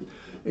frame.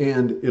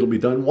 And it'll be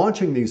done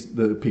watching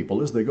the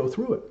people as they go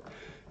through it.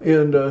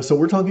 And so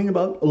we're talking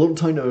about a little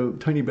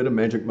tiny bit of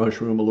magic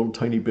mushroom, a little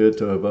tiny bit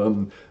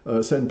of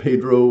San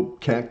Pedro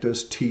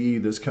cactus tea,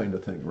 this kind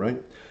of thing, right?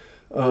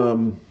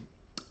 And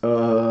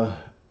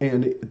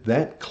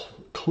that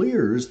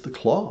clears the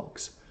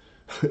clogs.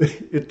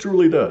 It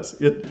truly does.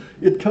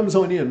 It comes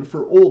on in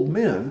for old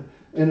men,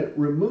 and it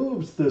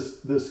removes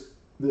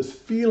this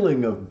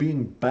feeling of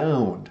being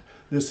bound,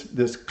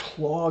 this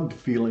clogged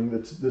feeling,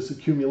 this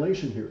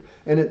accumulation here.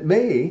 And it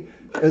may,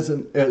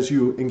 as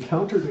you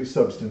encounter these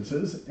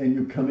substances and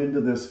you come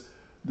into this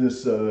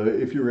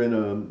if you're in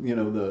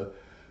the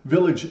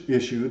village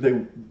issue,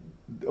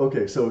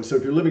 so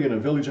if you're living in a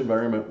village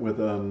environment with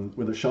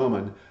a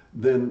shaman,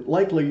 then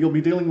likely you'll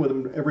be dealing with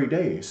them every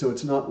day. So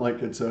it's not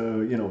like it's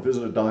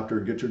visit a doctor,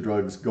 get your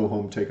drugs, go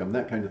home, take them,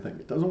 that kind of thing.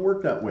 It doesn't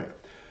work that way.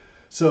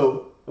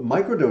 So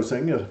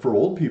microdosing for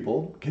old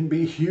people can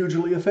be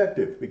hugely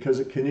effective because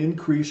it can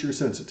increase your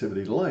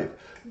sensitivity to life.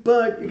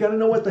 But you got to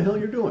know what the hell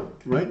you're doing,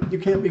 right? You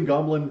can't be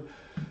gobbling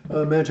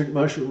magic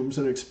mushrooms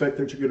and expect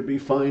that you're going to be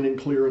fine and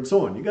clear and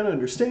so on. You got to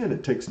understand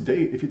it takes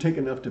days. If you take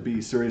enough to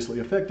be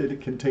seriously affected,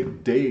 it can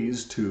take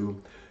days to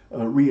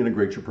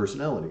reintegrate your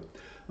personality.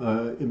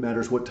 It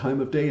matters what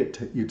time of day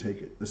you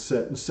take it. The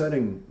set and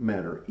setting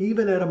matter.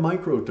 Even at a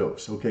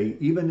microdose, okay?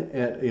 Even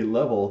at a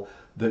level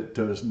that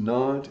does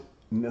not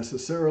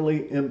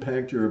necessarily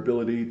impact your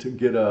ability to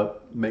get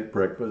up, make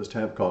breakfast,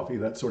 have coffee,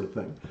 that sort of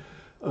thing.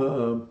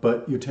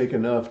 But you take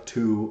enough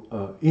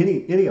to,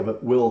 any of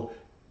it will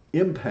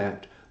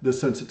impact the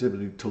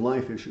sensitivity to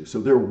life issue. So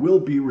there will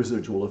be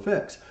residual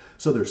effects.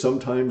 So there's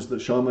sometimes the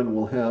shaman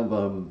will have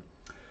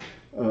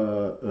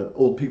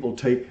old people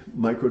take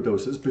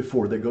microdoses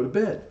before they go to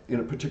bed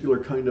in a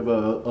particular kind of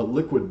a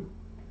liquid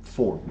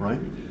form, right?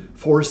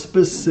 For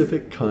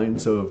specific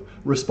kinds of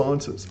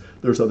responses.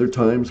 There's other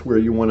times where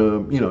you want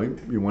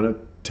to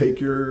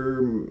take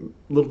your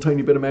little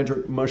tiny bit of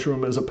magic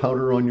mushroom as a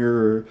powder on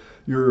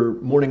your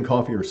morning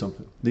coffee or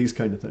something. These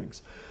kind of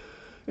things.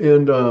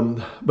 And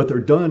but they're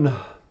done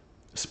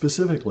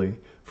specifically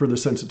for the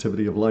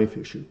sensitivity of life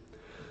issue.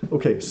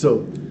 Okay,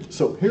 so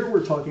here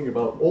we're talking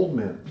about old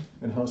men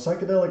and how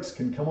psychedelics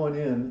can come on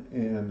in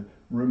and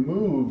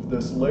remove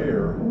this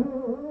layer,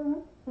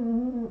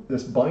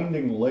 this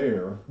binding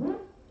layer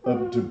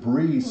of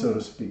debris, so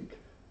to speak,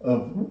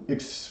 of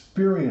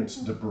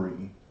experienced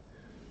debris.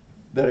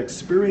 That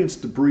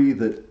experienced debris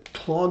that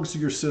clogs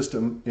your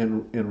system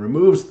and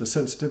removes the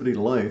sensitivity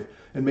to life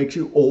and makes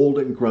you old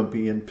and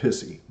grumpy and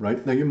pissy,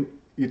 right? Now you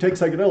take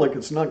psychedelic,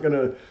 it's not going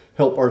to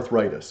help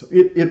arthritis.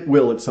 It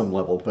will at some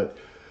level, but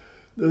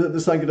the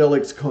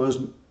psychedelics cause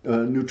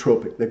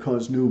nootropic. They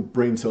cause new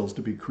brain cells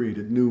to be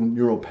created, new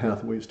neural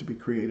pathways to be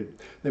created.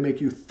 They make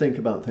you think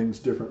about things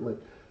differently.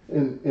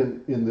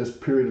 In this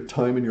period of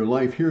time in your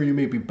life here, you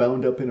may be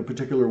bound up in a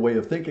particular way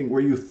of thinking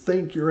where you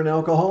think you're an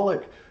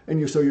alcoholic,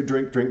 and so you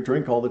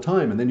drink all the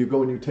time, and then you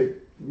go and you take,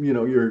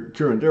 your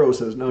curandero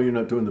says, no, you're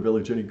not doing the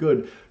village any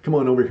good. Come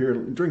on over here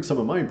and drink some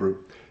of my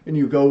brew. And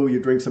you go,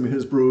 you drink some of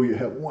his brew, you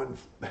have one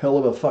hell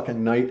of a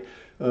fucking night.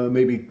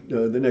 Maybe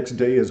the next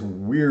day is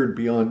weird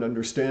beyond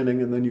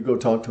understanding, and then you go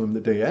talk to him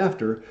the day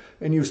after,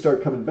 and you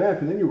start coming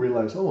back, and then you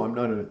realize, oh, I'm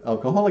not an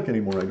alcoholic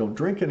anymore. I don't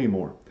drink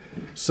anymore.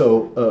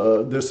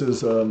 So this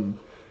is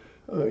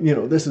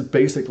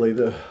basically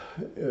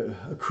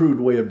a crude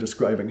way of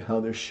describing how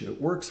this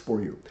shit works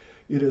for you.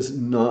 It is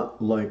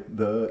not like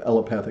the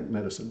allopathic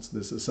medicines.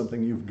 This is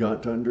something you've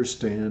got to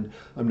understand.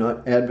 I'm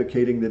not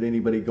advocating that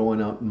anybody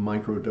going out and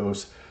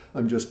microdose.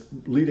 I'm just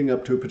leading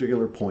up to a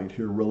particular point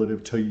here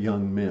relative to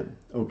young men,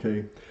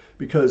 okay?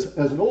 Because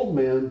as an old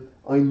man,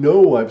 I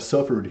know I've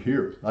suffered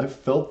here. I've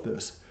felt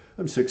this.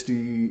 I'm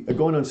 60,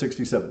 going on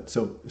 67.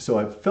 So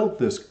I've felt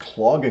this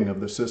clogging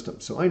of the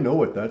system. So I know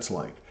what that's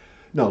like.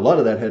 Now, a lot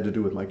of that had to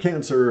do with my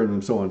cancer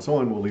and so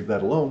on. We'll leave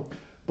that alone.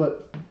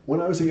 But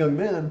when I was a young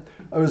man,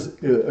 I was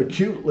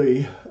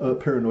acutely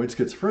paranoid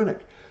schizophrenic.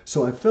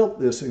 So I felt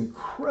this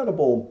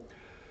incredible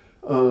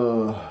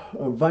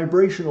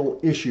vibrational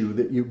issue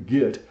that you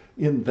get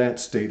in that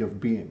state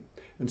of being.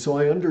 And so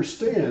I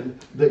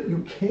understand that you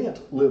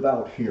can't live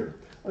out here.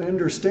 I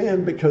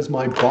understand because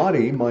my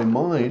body, my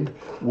mind,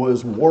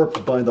 was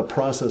warped by the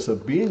process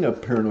of being a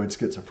paranoid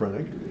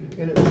schizophrenic,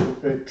 and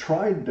it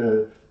tried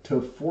to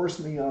force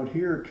me out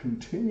here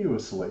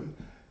continuously.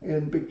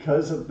 And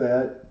because of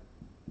that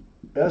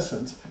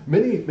essence,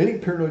 many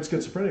paranoid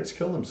schizophrenics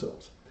kill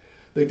themselves.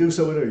 They do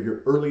so at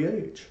an early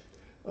age.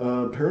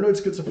 Paranoid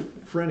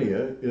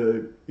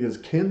schizophrenia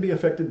can be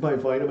affected by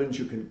vitamins.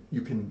 You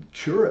can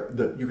cure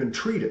it. You can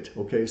treat it.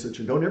 Okay, so that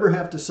you don't ever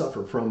have to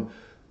suffer from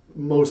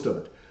most of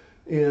it,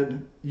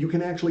 and you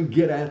can actually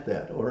get at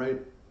that. All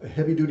right,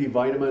 heavy duty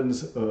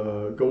vitamins.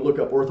 Go look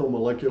up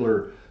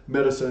orthomolecular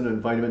medicine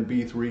and vitamin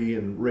B3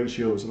 and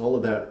ratios and all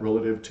of that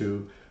relative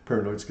to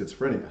paranoid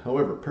schizophrenia.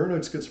 However,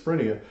 paranoid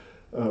schizophrenia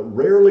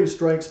rarely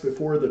strikes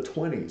before the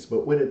 20s,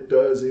 but when it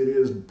does, it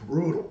is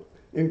brutal,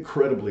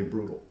 incredibly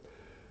brutal.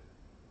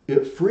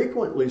 It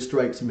frequently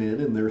strikes men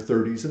in their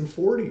 30s and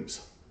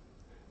 40s.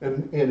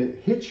 And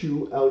it hits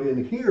you out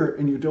in here,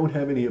 and you don't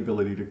have any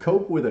ability to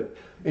cope with it.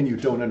 And you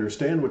don't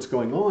understand what's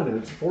going on, and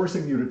it's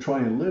forcing you to try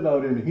and live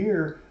out in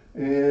here.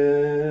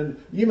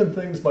 And even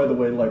things, by the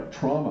way, like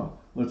trauma.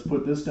 Let's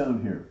put this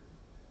down here.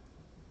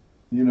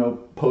 You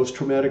know,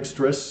 post-traumatic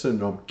stress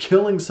syndrome.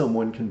 Killing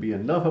someone can be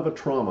enough of a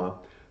trauma,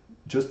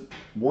 just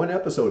one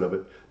episode of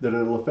it, that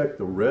it'll affect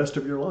the rest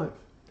of your life,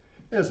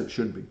 as it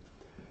should be.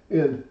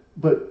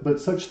 But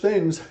such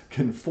things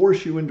can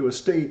force you into a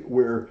state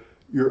where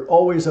you're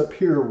always up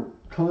here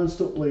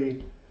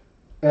constantly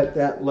at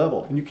that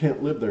level, and you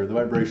can't live there. The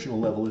vibrational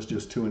level is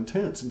just too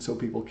intense, and so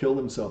people kill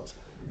themselves.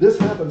 This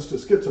happens to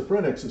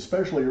schizophrenics,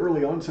 especially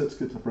early onset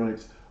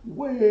schizophrenics,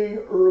 way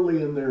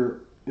early in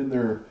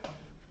their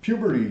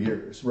puberty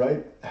years,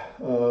 right?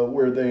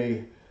 Where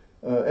they,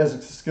 as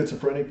a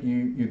schizophrenic,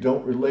 you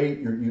don't relate.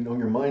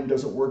 Your mind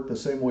doesn't work the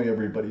same way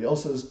everybody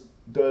else's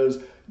does.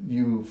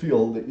 You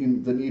feel that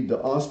the need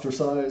to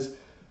ostracize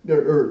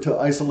or to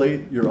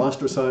isolate. You're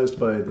ostracized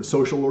by the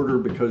social order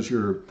because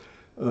your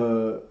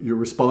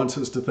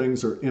responses to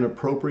things are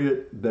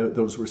inappropriate.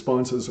 Those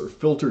responses are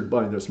filtered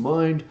by this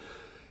mind,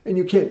 and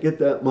you can't get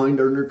that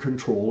mind under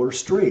control or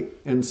straight.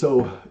 And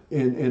so,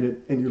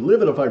 and you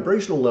live at a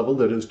vibrational level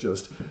that is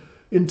just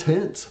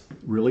intense,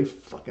 really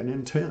fucking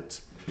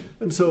intense.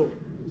 And so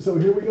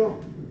here we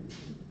go.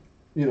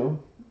 You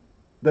know,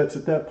 that's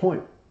at that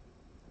point.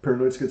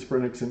 Paranoid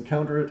schizophrenics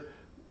encounter it,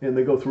 and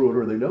they go through it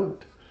or they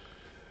don't.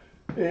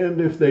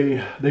 And if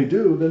they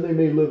do, then they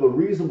may live a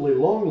reasonably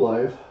long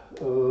life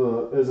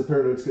as a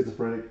paranoid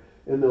schizophrenic,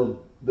 and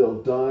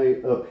they'll die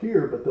up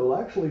here, but they'll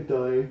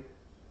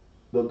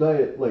die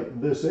at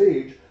like this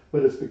age,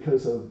 but it's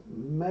because of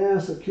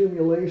mass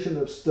accumulation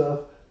of stuff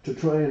to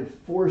try and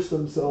force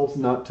themselves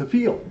not to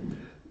feel.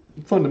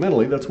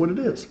 Fundamentally, that's what it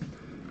is.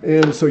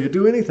 And so you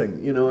do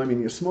anything, you know, I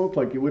mean, you smoke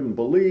like you wouldn't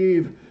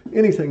believe,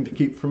 anything to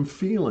keep from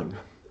feeling.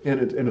 And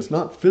it's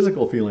not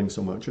physical feeling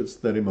so much, it's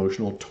that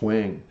emotional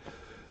twang,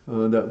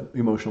 that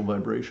emotional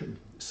vibration.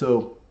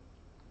 So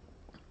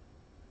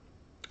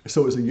as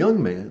a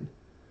young man,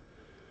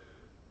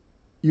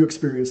 you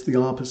experience the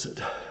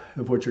opposite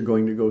of what you're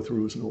going to go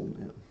through as an old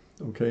man,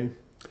 okay?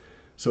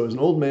 So as an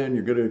old man,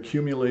 you're going to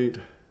accumulate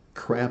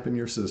crap in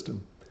your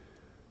system.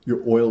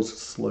 Your oil's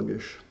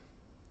sluggish.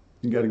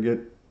 You got to get,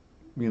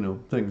 you know,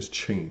 things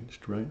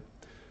changed, right?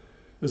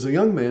 As a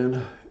young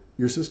man,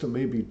 your system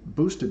may be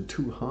boosted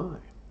too high.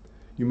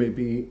 You may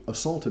be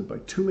assaulted by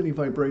too many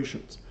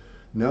vibrations.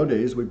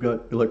 Nowadays, we've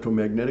got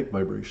electromagnetic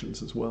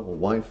vibrations as well,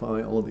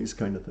 Wi-Fi, all of these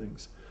kind of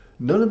things.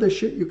 None of this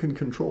shit you can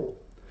control.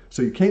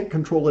 So you can't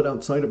control it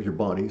outside of your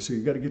body, so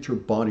you got to get your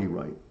body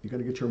right. You got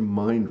to get your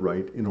mind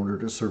right in order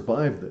to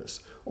survive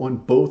this on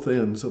both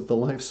ends of the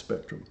life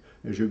spectrum.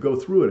 As you go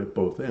through it at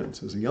both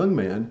ends. As a young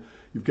man,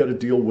 you've got to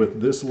deal with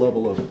this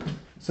level of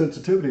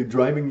sensitivity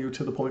driving you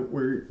to the point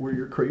where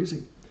you're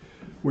crazy,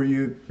 where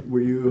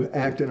you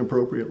act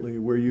inappropriately,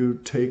 where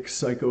you take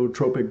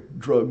psychotropic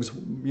drugs,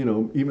 you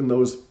know, even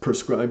those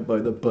prescribed by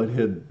the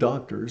butthead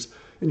doctors,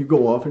 and you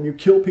go off and you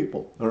kill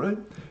people, all right?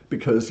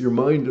 Because your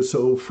mind is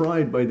so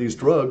fried by these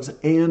drugs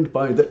and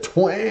by the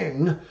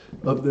twang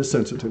of this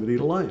sensitivity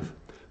to life,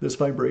 this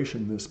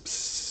vibration, this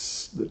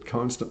psst that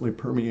constantly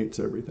permeates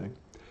everything.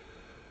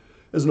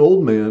 As an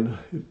old man,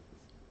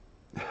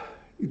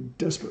 you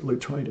desperately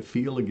try to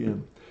feel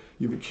again.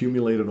 You've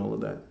accumulated all of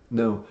that.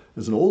 Now,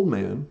 as an old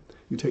man,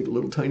 you take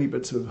little tiny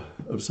bits of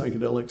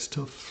psychedelics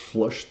to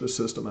flush the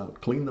system out,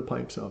 clean the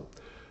pipes out.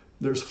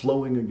 There's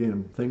flowing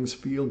again. Things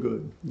feel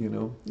good, you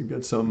know. You've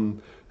got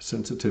some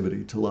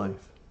sensitivity to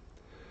life.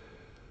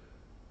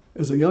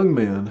 As a young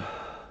man,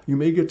 you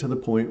may get to the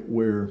point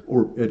where,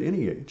 or at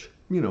any age,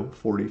 you know,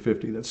 40,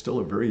 50, that's still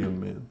a very young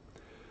man.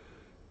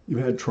 You've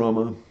had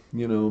trauma,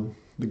 you know,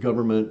 the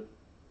government,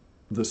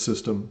 the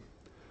system,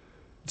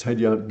 it's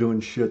had you out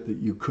doing shit that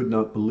you could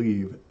not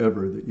believe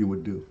ever that you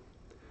would do.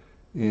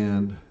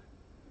 And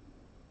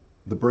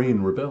the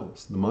brain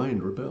rebels, the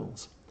mind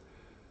rebels.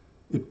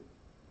 It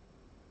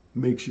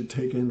makes you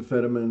take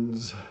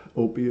amphetamines,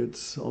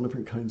 opiates, all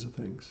different kinds of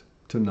things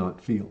to not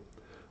feel.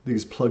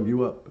 These plug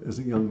you up as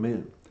a young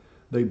man.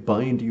 They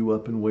bind you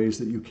up in ways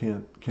that you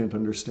can't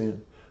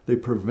understand. They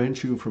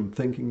prevent you from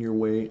thinking your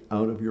way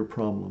out of your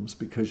problems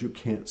because you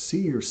can't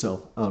see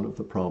yourself out of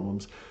the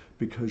problems,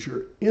 because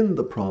you're in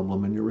the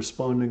problem and you're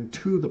responding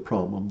to the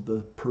problem,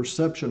 the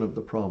perception of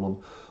the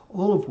problem,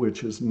 all of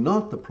which is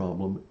not the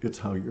problem, it's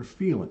how you're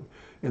feeling,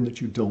 and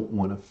that you don't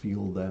want to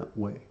feel that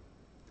way.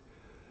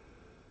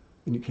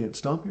 And you can't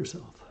stop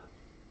yourself.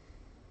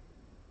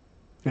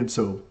 And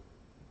so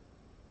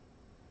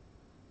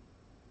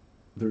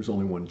there's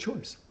only one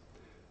choice.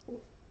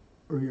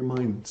 Or your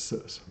mind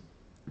says,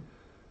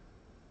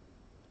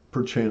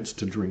 perchance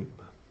to dream,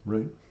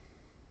 right?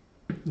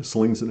 The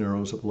slings and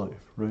arrows of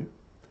life, right?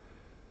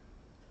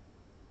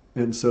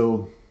 And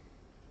so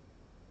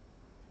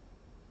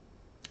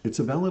it's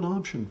a valid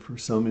option for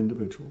some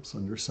individuals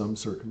under some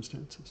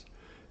circumstances.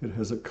 It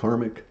has a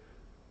karmic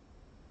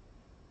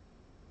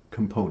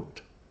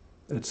component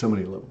at so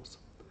many levels.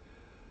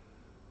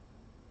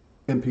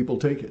 And people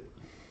take it.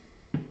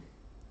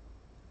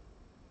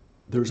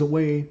 There's a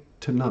way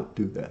to not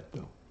do that,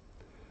 though.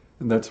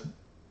 And that's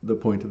the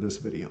point of this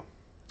video.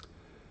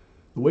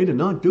 The way to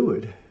not do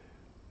it,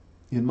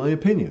 in my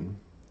opinion,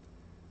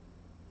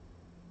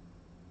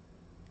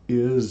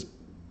 is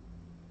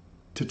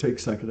to take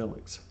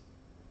psychedelics.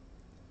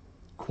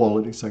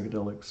 Quality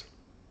psychedelics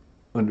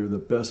under the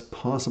best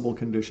possible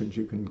conditions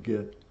you can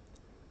get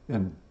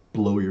and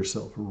blow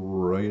yourself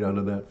right out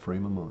of that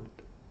frame of mind.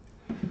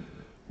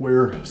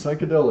 Where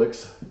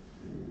psychedelics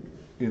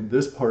in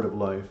this part of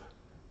life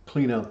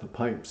clean out the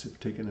pipes if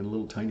taken in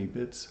little tiny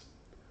bits,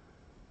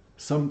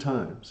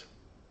 sometimes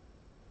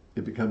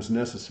it becomes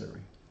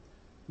necessary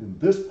in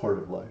this part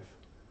of life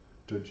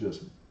to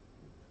just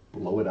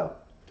blow it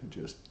out, to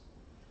just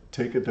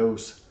take a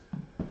dose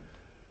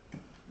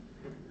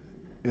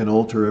and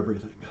alter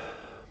everything.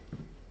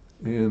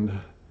 And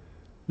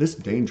this is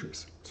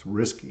dangerous. It's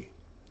risky.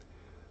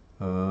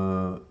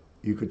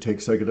 You could take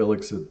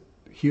psychedelics at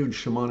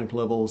huge shamanic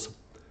levels.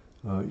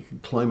 You can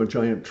climb a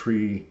giant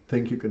tree,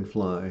 think you can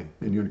fly,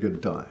 and you're going to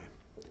die.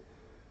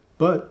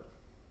 But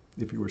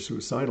if you were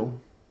suicidal,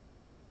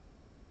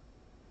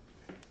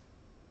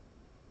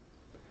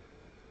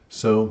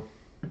 so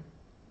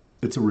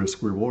it's a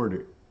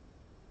risk-reward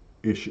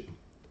issue.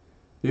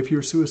 If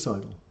you're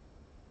suicidal,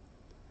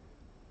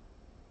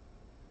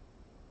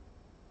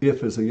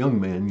 if as a young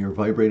man you're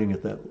vibrating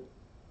at that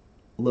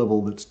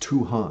level that's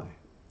too high,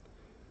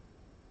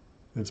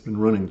 it's been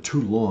running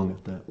too long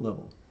at that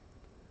level,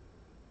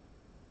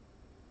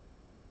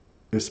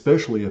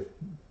 especially if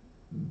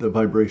the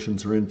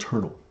vibrations are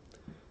internal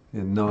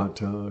and not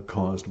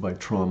caused by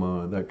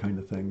trauma, that kind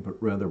of thing, but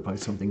rather by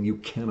something you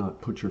cannot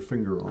put your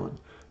finger on,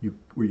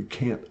 where you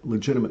can't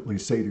legitimately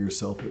say to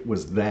yourself, it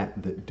was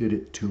that did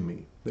it to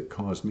me, that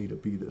caused me to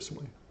be this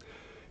way.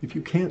 If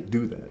you can't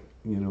do that,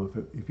 you know,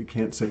 if you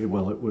can't say,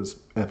 well, it was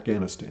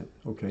Afghanistan,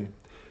 okay?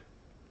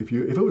 If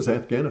it was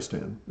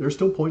Afghanistan, there's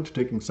still point to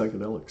taking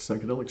psychedelics.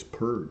 Psychedelics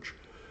purge.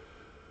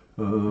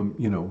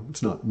 You know,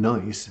 it's not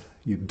nice.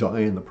 You die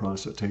in the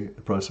process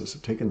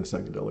of taking the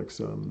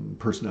psychedelics,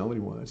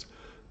 personality-wise,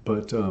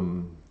 but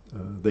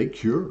they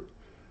cure.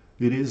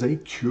 It is a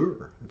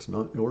cure. It's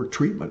not, or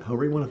treatment,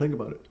 however you want to think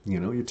about it. You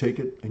know, you take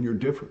it and you're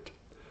different.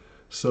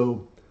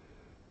 So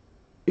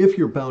if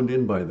you're bound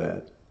in by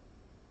that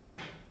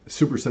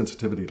super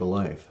sensitivity to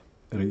life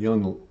at a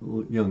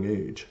young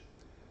age,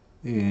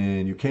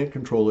 and you can't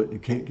control it, you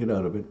can't get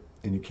out of it,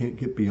 and you can't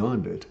get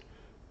beyond it,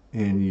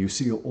 and you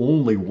see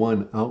only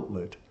one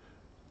outlet,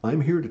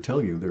 I'm here to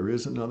tell you there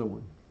is another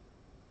one.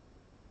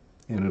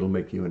 And it'll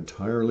make you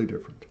entirely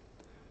different.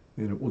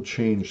 And it will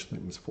change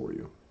things for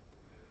you.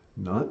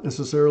 Not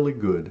necessarily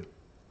good,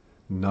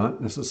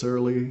 not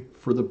necessarily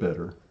for the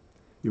better.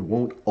 It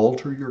won't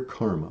alter your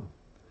karma,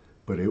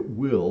 but it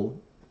will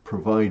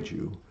provide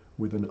you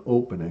with an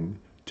opening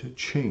to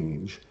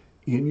change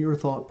in your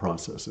thought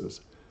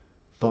processes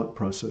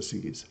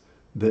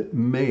that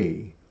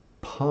may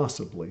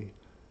possibly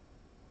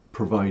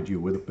provide you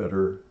with a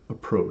better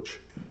approach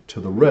to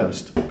the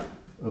rest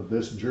of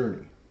this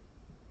journey.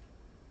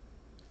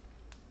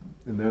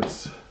 And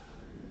that's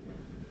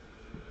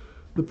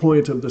the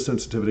point of the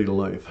sensitivity to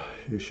life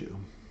issue.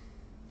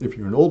 If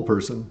you're an old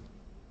person,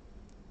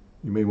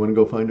 you may want to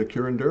go find a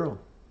cure in Darrow.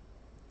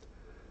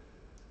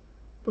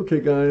 Okay,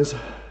 guys,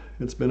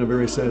 it's been a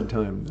very sad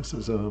time. This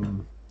is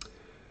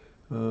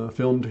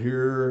filmed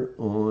here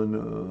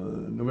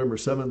on November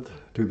 7th,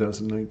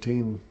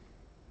 2019.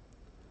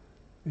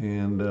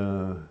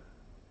 And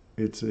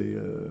it's a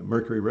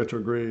Mercury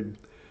retrograde.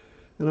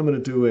 And I'm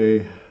going to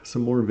do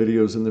some more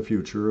videos in the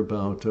future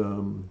about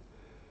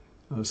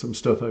some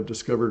stuff I've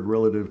discovered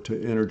relative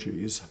to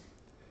energies.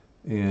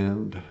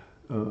 And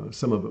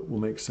some of it will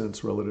make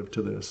sense relative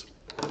to this.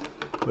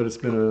 But it's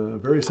been a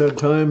very sad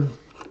time,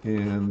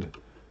 and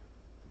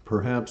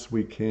perhaps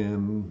we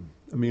can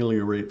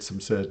ameliorate some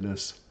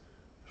sadness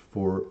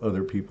for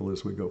other people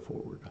as we go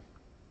forward.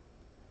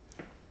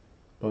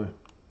 Bye.